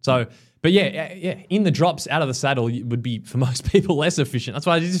efficient. So, but yeah, in the drops, out of the saddle, it would be, for most people, less efficient. That's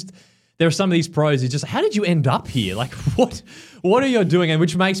why there are some of these pros who just, how did you end up here? Like, what are you doing? And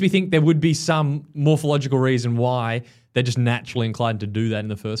which makes me think there would be some morphological reason why they're just naturally inclined to do that in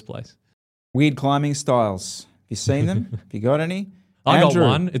the first place. Weird climbing styles. Have you seen them? Have you got any? I Andrew, got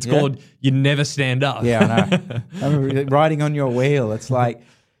one. It's called You Never Stand Up. Yeah, I know. Riding on your wheel. It's like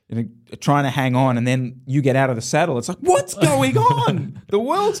trying to hang on, and then you get out of the saddle. It's like, what's going on? The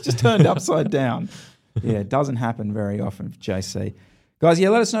world's just turned upside down. Yeah, it doesn't happen very often for JC. Guys,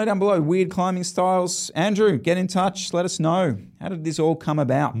 let us know down below. Weird climbing styles. Andrew, get in touch. Let us know. How did this all come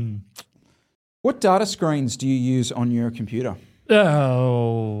about? What data screens do you use on your computer?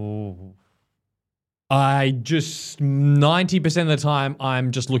 Oh, I just 90% of the time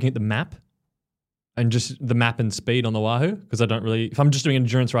I'm just looking at the map and just the map and speed on the Wahoo because I don't really, if I'm just doing an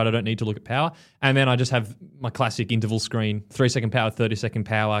endurance ride, I don't need to look at power. And then I just have my classic interval screen, 3-second power, 30-second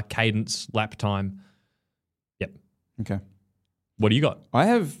power, cadence, lap time. Yep. Okay. What do you got?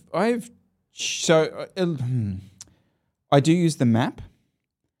 I do use the map,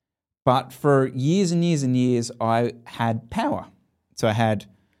 but for years and years and years, I had power. So I had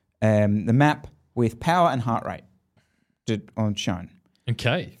the map with power and heart rate shown.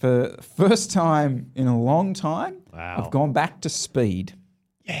 Okay. For the first time in a long time, wow. I've gone back to speed.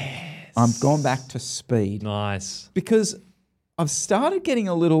 Yes. I've gone back to speed. Nice. Because I've started getting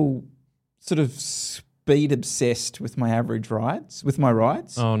a little sort of speed obsessed with my rides.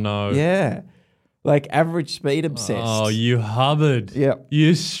 Oh, no. Yeah. Like average speed obsessed. Oh, you Hubbard. Yeah.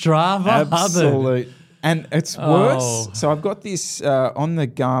 You Strava Hubbard. Absolute. And it's worse. So I've got this on the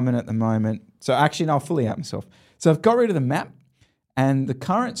Garmin at the moment. So actually, no, I'll fully out myself. So I've got rid of the map, and the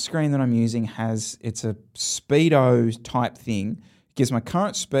current screen that I'm using it's a speedo type thing. It gives my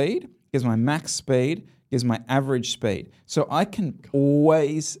current speed, gives my max speed, gives my average speed. So I can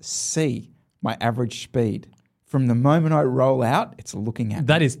always see my average speed. From the moment I roll out, it's looking at me.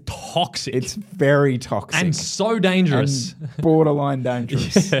 That is toxic. It's very toxic. And so dangerous. And borderline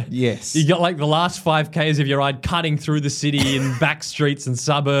dangerous. Yeah. Yes. You got like the last 5Ks of your ride cutting through the city in back streets and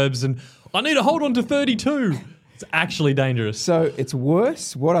suburbs, and I need to hold on to 32. It's actually dangerous. So it's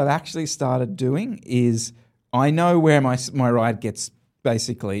worse. What I've actually started doing is I know where my ride gets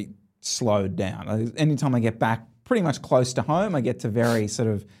basically slowed down. Anytime I get back pretty much close to home. I get to very sort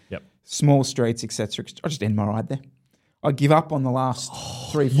of small streets, etc. I just end my ride there. I give up on the last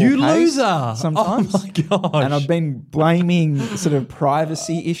 3-4 You Ks loser! sometimes. Oh my gosh! And I've been blaming sort of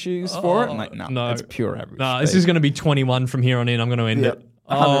privacy issues for it. I'm like, no, it's pure average. No, this is going to be 21 from here on in. I'm going to end it. 100%.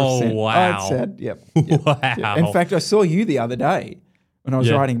 Oh, wow. I'd said, yep. Wow. Yep. In fact, I saw you the other day when I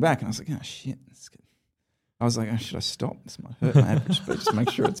was riding back, and I was like, oh, shit. That's good. I was like, oh, should I stop? This might hurt my average speed. Just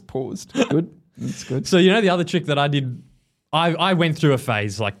make sure it's paused. Good. It's good. So, the other trick that I did, I went through a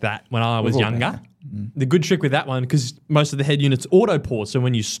phase like that when I was younger. The good trick with that one, because most of the head units auto pause. So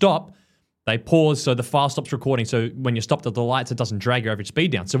when you stop, they pause so the file stops recording. So when you stop at the lights, it doesn't drag your average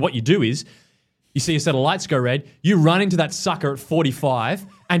speed down. So what you do is, you see a set of lights go red, you run into that sucker at 45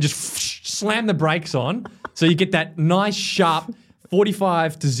 and just slam the brakes on. So you get that nice sharp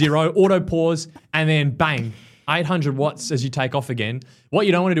 45 to 0 auto pause, and then bang, 800 watts as you take off again. What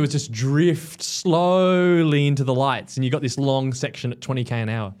you don't want to do is just drift slowly into the lights, and you got this long section at 20k an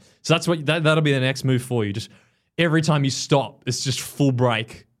hour. So that's that'll be the next move for you. Just every time you stop, it's just full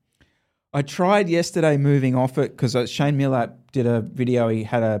brake. I tried yesterday moving off it because Shane Miller did a video. He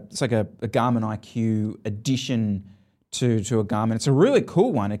had it's like a Garmin IQ addition to a Garmin. It's a really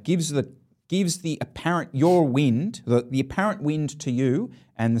cool one. It gives the apparent the apparent wind to you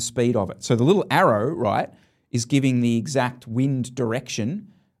and the speed of it. So the little arrow, right, is giving the exact wind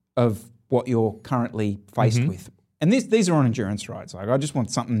direction of what you're currently faced with. And these are on endurance rides. Like, I just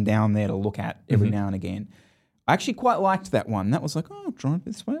want something down there to look at every now and again. I actually quite liked that one. That was like, oh, drive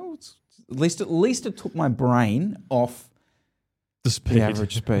this way. Oh, at least it took my brain off the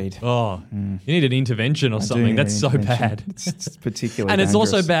average speed. Oh, you need an intervention or something. That's so bad. It's particularly and it's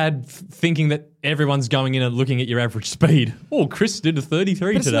dangerous. also bad thinking that everyone's going in and looking at your average speed. Oh, Chris did a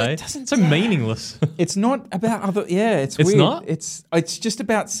 33 today. So meaningless. It's not about other. Yeah, it's weird. Not. It's just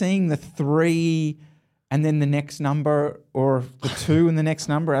about seeing the 3 and then the next number, or the 2 and the next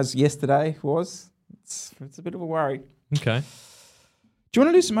number, as yesterday was. It's a bit of a worry. Okay. Do you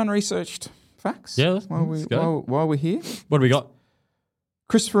want to do some unresearched facts? Yeah, let's go. While we're here. What do we got?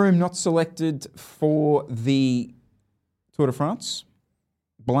 Chris Froome not selected for the Tour de France.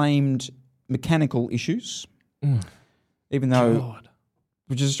 Blamed mechanical issues. Even though,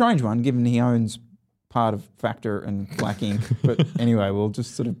 which is a strange one, given he owns part of Factor and Black Ink. But anyway, we'll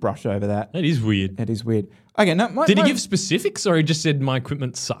just sort of brush over that. That is weird. It is weird. Okay, no. Did he give specifics, or he just said my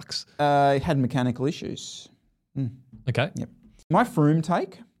equipment sucks? He had mechanical issues. Okay. Yep. My Froome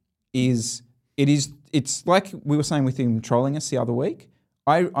take is it's like we were saying with him trolling us the other week.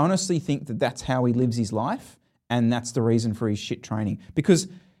 I honestly think that that's how he lives his life, and that's the reason for his shit training. Because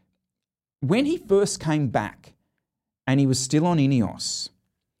when he first came back and he was still on Ineos,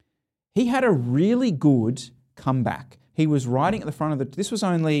 he had a really good comeback. He was riding at the front of this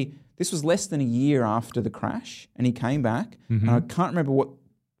was less than a year after the crash, and he came back. And I can't remember what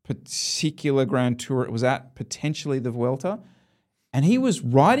particular Grand Tour it was at, potentially the Vuelta. And he was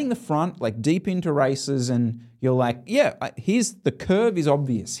riding the front, like deep into races, and you're like, yeah, the curve is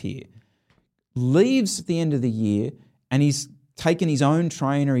obvious here. Leaves at the end of the year, and he's taken his own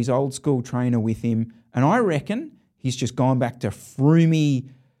trainer, his old school trainer with him, and I reckon he's just gone back to Froomey,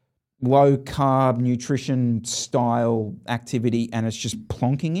 low carb nutrition style activity, and it's just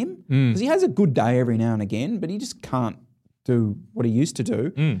plonking him. Because he has a good day every now and again, but he just can't do what he used to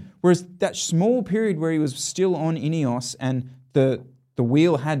do. Whereas that small period where he was still on Ineos and the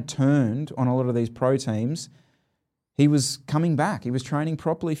wheel had turned on a lot of these pro teams, he was coming back. He was training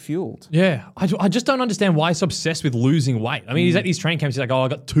properly fueled. Yeah. I just don't understand why he's obsessed with losing weight. I mean, he's at these training camps, he's like, oh, I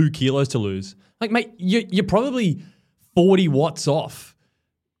got 2 kilos to lose. Like, mate, you're probably 40 watts off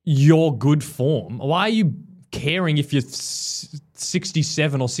your good form. Why are you caring if you're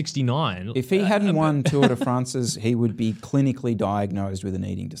 67 or 69? If he hadn't won Tour de France's, he would be clinically diagnosed with an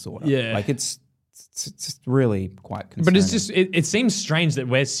eating disorder. Yeah. Like, it's really quite concerning. But it's just, it seems strange that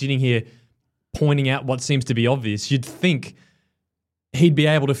we're sitting here pointing out what seems to be obvious. You'd think he'd be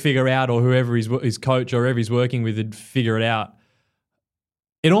able to figure out, or whoever his coach or whoever he's working with would figure it out.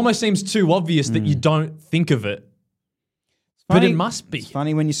 It almost seems too obvious that you don't think of it. But it must be. It's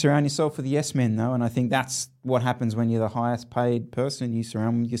funny when you surround yourself with yes men, though, and I think that's what happens when you're the highest paid person. You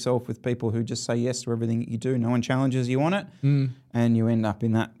surround yourself with people who just say yes to everything that you do. No one challenges you on it, and you end up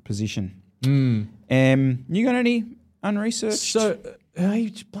in that position. You got any unresearched? So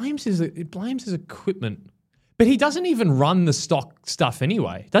he blames his equipment, but he doesn't even run the stock stuff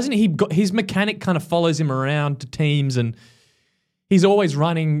anyway, doesn't he? His mechanic kind of follows him around to teams, and he's always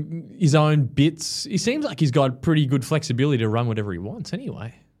running his own bits. He seems like he's got pretty good flexibility to run whatever he wants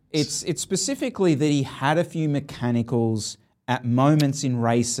anyway. It's specifically that he had a few mechanicals at moments in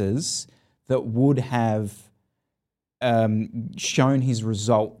races that would have shown his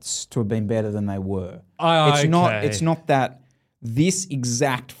results to have been better than they were. Okay. It's not that this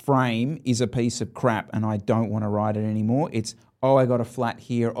exact frame is a piece of crap and I don't want to ride it anymore. It's, I got a flat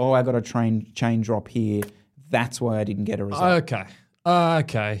here. I got a chain drop here. That's why I didn't get a result.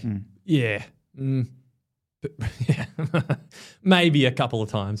 Okay. Yeah. Yeah. Maybe a couple of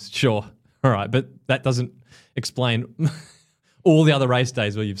times. Sure. All right. But that doesn't explain all the other race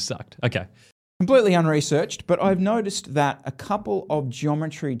days where you've sucked. Okay. Completely unresearched, but I've noticed that a couple of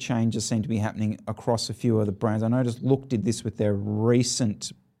geometry changes seem to be happening across a few of the brands. I noticed Look did this with their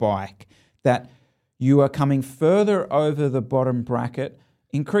recent bike, that you are coming further over the bottom bracket,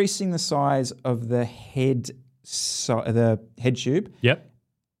 increasing the size of the head tube. Yep.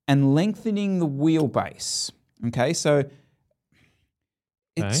 And lengthening the wheelbase. Okay, so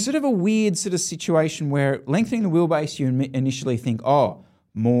it's sort of a weird sort of situation where lengthening the wheelbase, you initially think,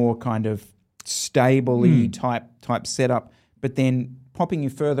 more kind of stably type setup, but then popping you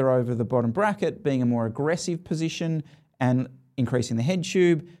further over the bottom bracket, being a more aggressive position and increasing the head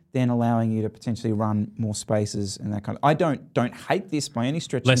tube, then allowing you to potentially run more spaces and that kind of. I don't hate this by any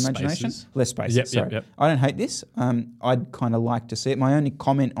stretch of the imagination. Less spaces. Yep. I don't hate this. I'd kind of like to see it. My only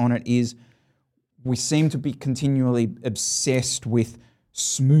comment on it is we seem to be continually obsessed with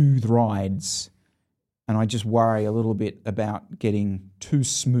smooth rides, and I just worry a little bit about getting too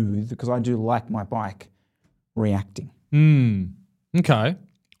smooth because I do like my bike reacting. Okay.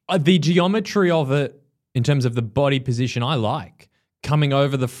 The geometry of it in terms of the body position I like. Coming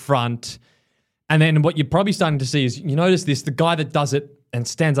over the front. And then what you're probably starting to see is, you notice this, the guy that does it and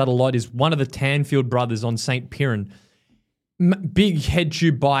stands out a lot is one of the Tanfield brothers on St. Piran. Big head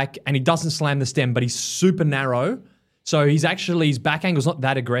tube bike, and he doesn't slam the stem, but he's super narrow. So his back angle's not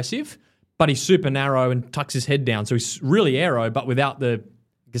that aggressive, but he's super narrow and tucks his head down. So he's really aero, but without the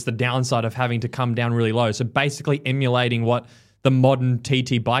downside of having to come down really low. So basically emulating what the modern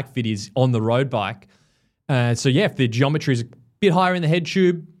TT bike fit is on the road bike. So yeah, if the geometry is bit higher in the head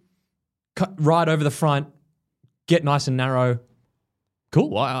tube, right over the front, get nice and narrow.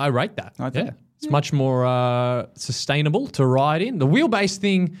 Cool, I rate that. Okay. It's much more sustainable to ride in. The wheelbase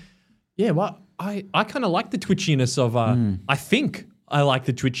thing, I kind of like the twitchiness of I think I like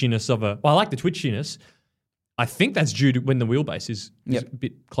the twitchiness of I like the twitchiness. I think that's due to when the wheelbase is a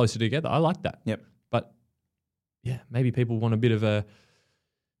bit closer together. I like that. Yep. But yeah, maybe people want a bit of a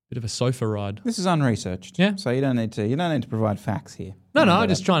sofa ride. This is unresearched. Yeah. So you don't need to provide facts here. No, I'm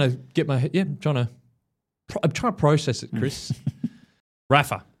just trying to get my head. Yeah, I'm trying to process it, Chris.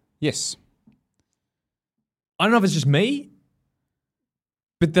 Rapha. Yes. I don't know if it's just me,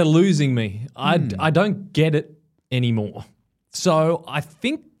 but they're losing me. I don't get it anymore. So I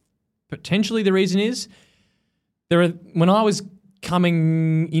think potentially the reason is when I was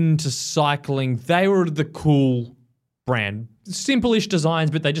coming into cycling, they were the cool brand. Simple-ish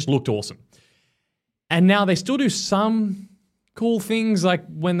designs, but they just looked awesome. And now they still do some cool things, like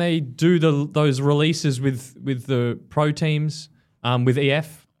when they do those releases with the pro teams, with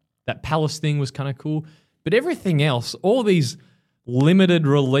EF. That Palace thing was kind of cool. But everything else, all these limited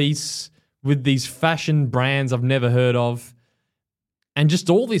release with these fashion brands I've never heard of, and just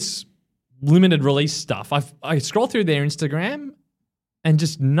all this limited release stuff. I scroll through their Instagram and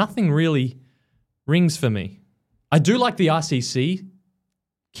just nothing really rings for me. I do like the RCC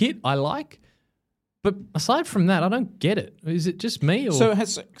kit, I like, but aside from that, I don't get it. Is it just me? Or? So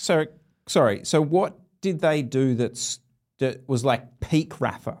what did they do that was like peak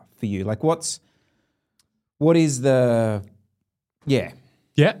Rapha for you? Like what is the, Yeah,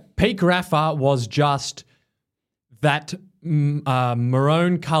 peak Rapha was just that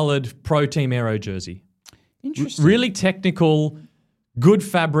maroon-coloured Pro Team Aero jersey. Interesting. Really technical, good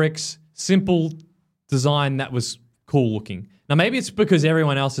fabrics, simple design that was cool looking. Now, maybe it's because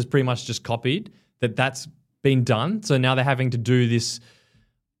everyone else has pretty much just copied that's been done. So now they're having to do this.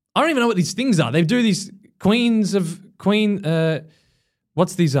 I don't even know what these things are. They do these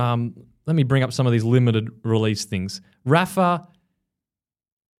what's these? Let me bring up some of these limited release things. Rapha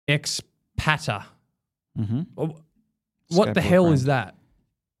X Pata. Mm-hmm. What the hell is that?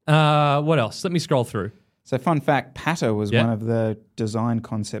 What else? Let me scroll through. So fun fact, Pata was one of the design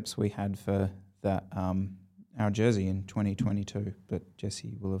concepts we had for that our jersey in 2022 that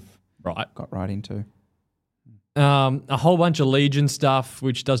Jesse will have got right into. A whole bunch of Legion stuff,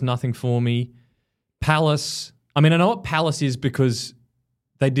 which does nothing for me. Palace. I mean, I know what Palace is because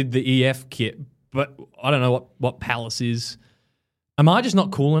they did the EF kit, but I don't know what Palace is. Am I just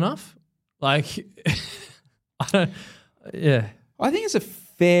not cool enough? Like, I don't. Yeah. I think it's a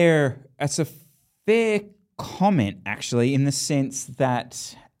fair comment, actually, in the sense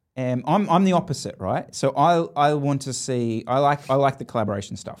that I'm the opposite, right? So I want to see. I like the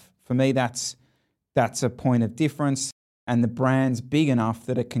collaboration stuff. For me, that's a point of difference, and the brand's big enough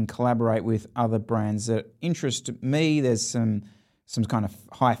that it can collaborate with other brands that interest me. There's some kind of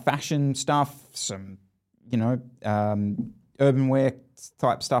high fashion stuff, some urban wear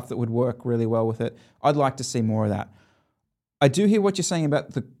type stuff that would work really well with it. I'd like to see more of that. I do hear what you're saying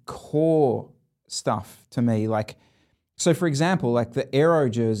about the core stuff to me. Like, so for example, like the Aero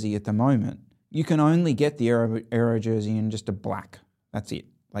jersey at the moment, you can only get the Aero jersey in just a black. That's it.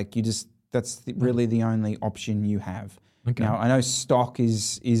 Like really the only option you have. Okay. Now, I know stock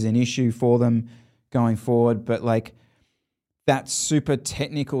is an issue for them going forward, but like that super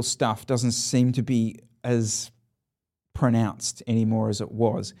technical stuff doesn't seem to be as pronounced anymore as it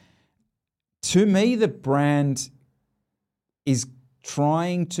was. To me, the brand is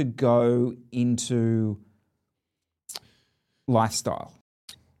trying to go into lifestyle.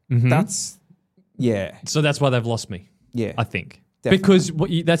 Mm-hmm. So that's why they've lost me. Yeah. I think. Definitely. Because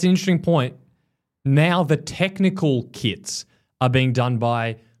that's an interesting point. Now the technical kits are being done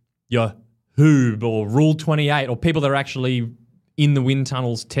by your Hoob or Rule 28 or people that are actually in the wind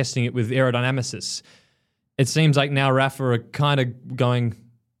tunnels testing it with aerodynamicists. It seems like now Rapha are kind of going,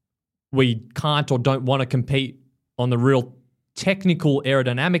 we can't or don't want to compete on the real technical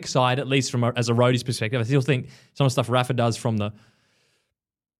aerodynamic side, at least as a roadie's perspective. I still think some of the stuff Rapha does from the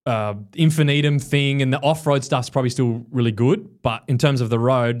infinitum thing and the off-road stuff's probably still really good, but in terms of the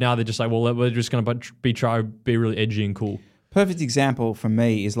road, now they're just like, well, we're just going to try be really edgy and cool. Perfect example for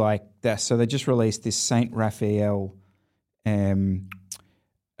me is like that. So they just released this Saint Raphael RCC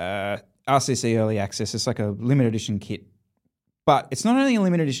Early Access. It's like a limited edition kit, but it's not only a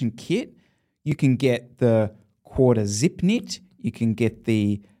limited edition kit. You can get the quarter zip knit, you can get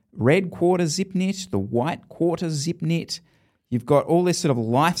the red quarter zip knit, the white quarter zip knit. You've got all this sort of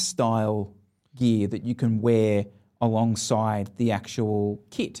lifestyle gear that you can wear alongside the actual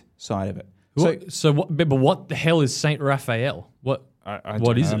kit side of it. But what the hell is Saint Raphael? What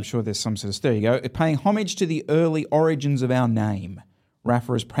is it? I'm sure there's some sort of... There you go. Paying homage to the early origins of our name.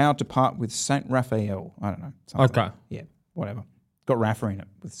 Rapha is proud to part with Saint Raphael. I don't know. Okay. Like yeah, whatever. Got Rapha in it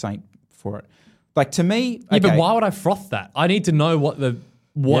with Saint for it. Like to me... Yeah, but why would I froth that? I need to know what the...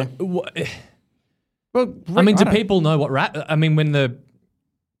 What... Well, I mean, do people know what I mean, when the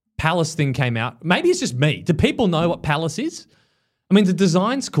Palace thing came out, maybe it's just me. Do people know what Palace is? I mean, the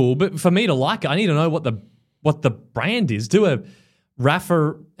design's cool, but for me to like it, I need to know what the brand is. Do a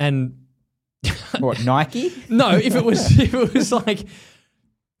Rapha and what, Nike? No, if it was like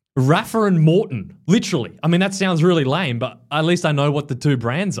Rapha and Morton, literally. I mean, that sounds really lame, but at least I know what the two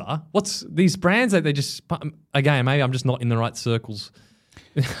brands are. What's these brands that they just, again, maybe I'm just not in the right circles.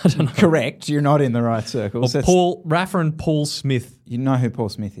 I don't know. Correct. You're not in the right circles. Rapha and Paul Smith. You know who Paul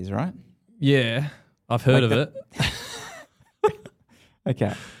Smith is, right? Yeah, I've heard of it.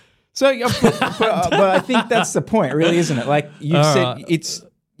 Okay. So, but I think that's the point, really, isn't it? Like you've said, it's,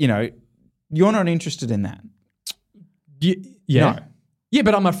 you're not interested in that. Yeah. No. Yeah,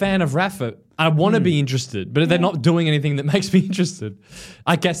 but I'm a fan of Rapha. I want to be interested, but they're not doing anything that makes me interested.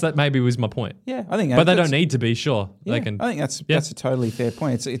 I guess that maybe was my point. Yeah, I think. But they don't need to be, sure. Yeah, they can. I think that's a totally fair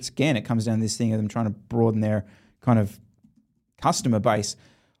point. It's again, it comes down to this thing of them trying to broaden their kind of customer base.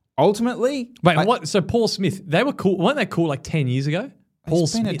 Ultimately, what? So Paul Smith, they were cool. Weren't they cool like 10 years ago? Paul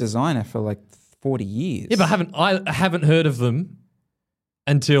He's been Smith. a designer for like 40 years. Yeah, but I haven't heard of them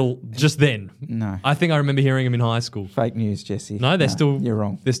until just then. No. I think I remember hearing them in high school. Fake news, Jesse. No, you're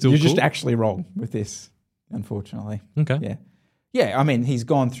wrong. They're still You're cool? just actually wrong with this, unfortunately. Okay. Yeah. Yeah, I mean, he's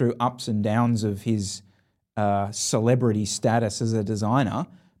gone through ups and downs of his celebrity status as a designer,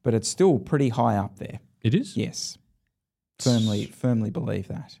 but it's still pretty high up there. It is? Yes. Firmly believe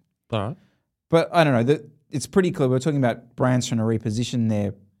that. All right. But I don't know. It's pretty clear. We're talking about brands trying to reposition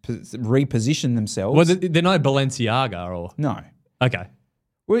themselves. Well, they're no Balenciaga or... No. Okay.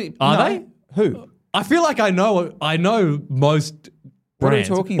 Are they? Who? I feel like I know most brands. What are you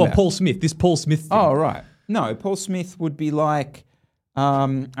talking about? Well, Paul Smith. This Paul Smith thing. Oh, right. No, Paul Smith would be like,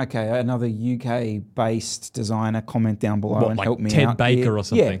 another UK-based designer. Comment down below and like help me Ted out. Baker here. or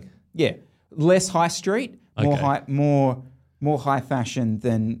something? Yeah. Less high street, Okay. more high fashion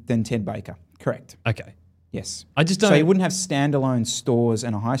than Ted Baker. Correct. Okay. Yes. I just don't... So he wouldn't have standalone stores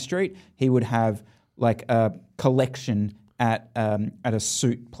and a high street. He would have like a collection at a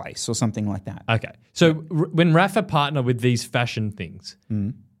suit place or something like that. Okay. So when Rapha partner with these fashion things,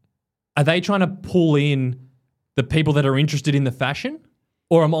 are they trying to pull in the people that are interested in the fashion?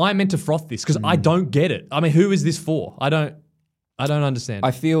 Or am I meant to froth this? Because I don't get it. I mean, who is this for? I don't understand.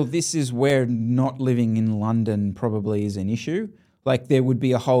 I feel this is where not living in London probably is an issue. Like there would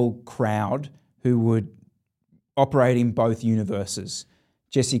be a whole crowd who would operate in both universes.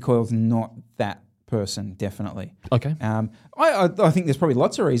 Jesse Coyle's not that person, definitely. Okay. I think there's probably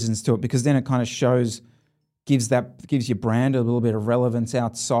lots of reasons to it, because then it kind of gives your brand a little bit of relevance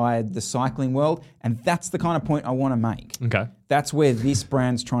outside the cycling world, and that's the kind of point I want to make. Okay. That's where this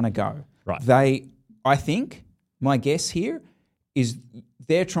brand's trying to go. Right. I think my guess here is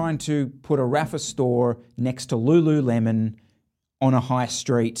they're trying to put a Rapha store next to Lululemon on a high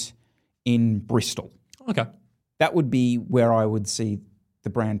street in Bristol. Okay. That would be where I would see the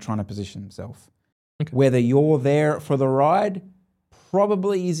brand trying to position themselves. Okay. Whether you're there for the ride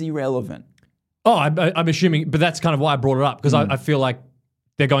probably is irrelevant. Oh, I'm assuming, but that's kind of why I brought it up, because I feel like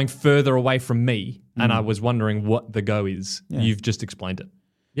they're going further away from me, and I was wondering what the go is. Yeah. You've just explained it.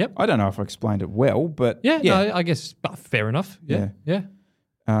 Yep. I don't know if I explained it well, but yeah. No, I guess fair enough. Yeah.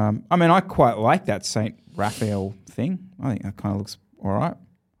 I mean, I quite like that St. Raphael thing. I think that kind of looks all right.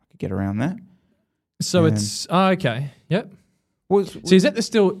 I could get around that. So it's okay. Yep. So is that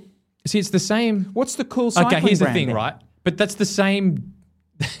still? See, it's the same. What's the cool cycling Okay, here's the brand thing, then? right? But that's the same.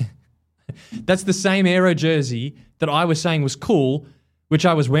 That's the same NERO jersey that I was saying was cool, which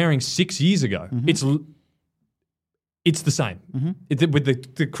I was wearing 6 years ago. Mm-hmm. It's the same. Mm-hmm.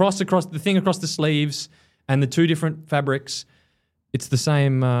 With the cross across the thing across the sleeves and the two different fabrics. It's the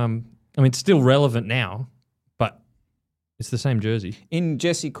same. I mean, it's still relevant now, but it's the same jersey. In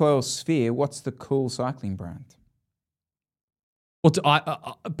Jesse Coyle's sphere, what's the cool cycling brand? Well,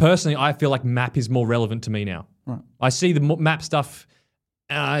 I personally, I feel like MAP is more relevant to me now. Right. I see the MAP stuff.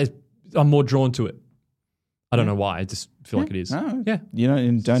 I'm more drawn to it. I don't know why. I just feel like it is. No, yeah. You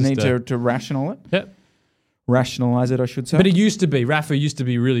don't need to rational it. Yeah. Rationalize it, I should say. But it used to be, Rapha used to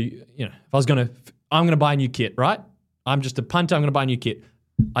be really, if I'm going to buy a new kit, right? I'm just a punter, I'm going to buy a new kit.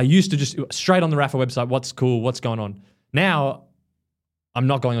 I used to just, straight on the Rapha website, what's cool, what's going on. Now, I'm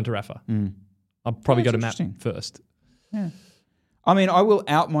not going onto Rapha. I'll probably go to MAP first. Yeah. I mean, I will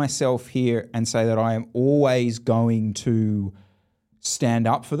out myself here and say that I am always going to stand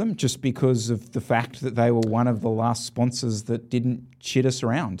up for them, just because of the fact that they were one of the last sponsors that didn't shit us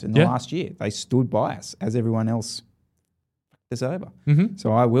around in the last year. They stood by us as everyone else fucked us over. Mm-hmm.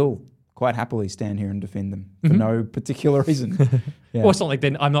 So I will quite happily stand here and defend them for no particular reason. Yeah. Well, it's not like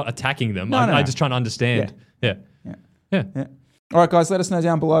I'm not attacking them. I'm just trying to understand. Yeah. All right, guys, let us know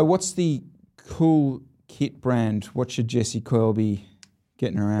down below. What's the cool kit brand? What should Jesse Coyle be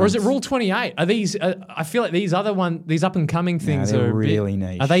getting around? Or is it Rule 28? Are these? I feel like these up and coming things they're are really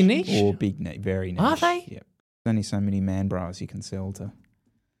niche. Are they niche or big niche? Very niche. Are they? Yeah. There's only so many man bras you can sell to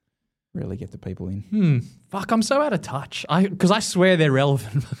really get the people in. Fuck, I'm so out of touch. Because I swear they're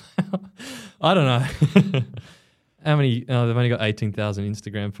relevant. I don't know. How many? They've only got 18,000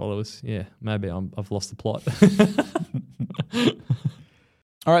 Instagram followers. Yeah, maybe I've lost the plot.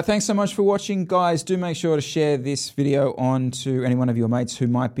 All right, thanks so much for watching, guys. Do make sure to share this video on to any one of your mates who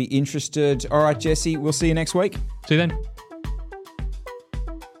might be interested. All right, Jesse, we'll see you next week. See you then.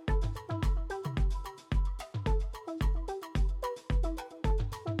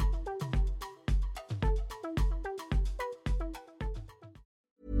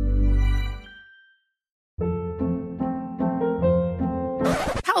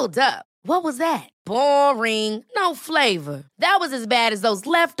 Hold up. What was that? Boring. No flavor. That was as bad as those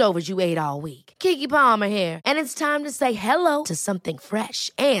leftovers you ate all week. Keke Palmer here, and it's time to say hello to something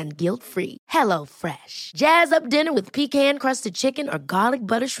fresh and guilt-free. Hello Fresh. Jazz up dinner with pecan-crusted chicken or garlic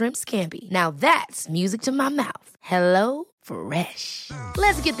butter shrimp scampi. Now that's music to my mouth. Hello Fresh.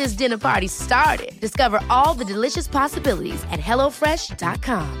 Let's get this dinner party started. Discover all the delicious possibilities at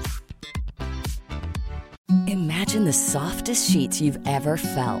hellofresh.com. Imagine the softest sheets you've ever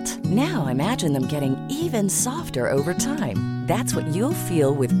felt. Now imagine them getting even softer over time. That's what you'll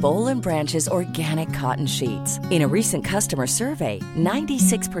feel with Boll & Branch's organic cotton sheets. In a recent customer survey,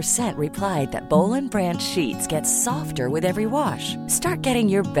 96% replied that Boll & Branch sheets get softer with every wash. Start getting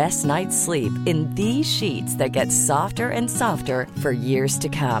your best night's sleep in these sheets that get softer and softer for years to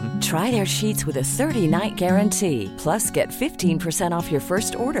come. Try their sheets with a 30-night guarantee. Plus, get 15% off your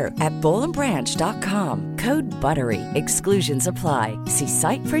first order at bollandbranch.com. Code BUTTERY. Exclusions apply. See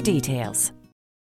site for details.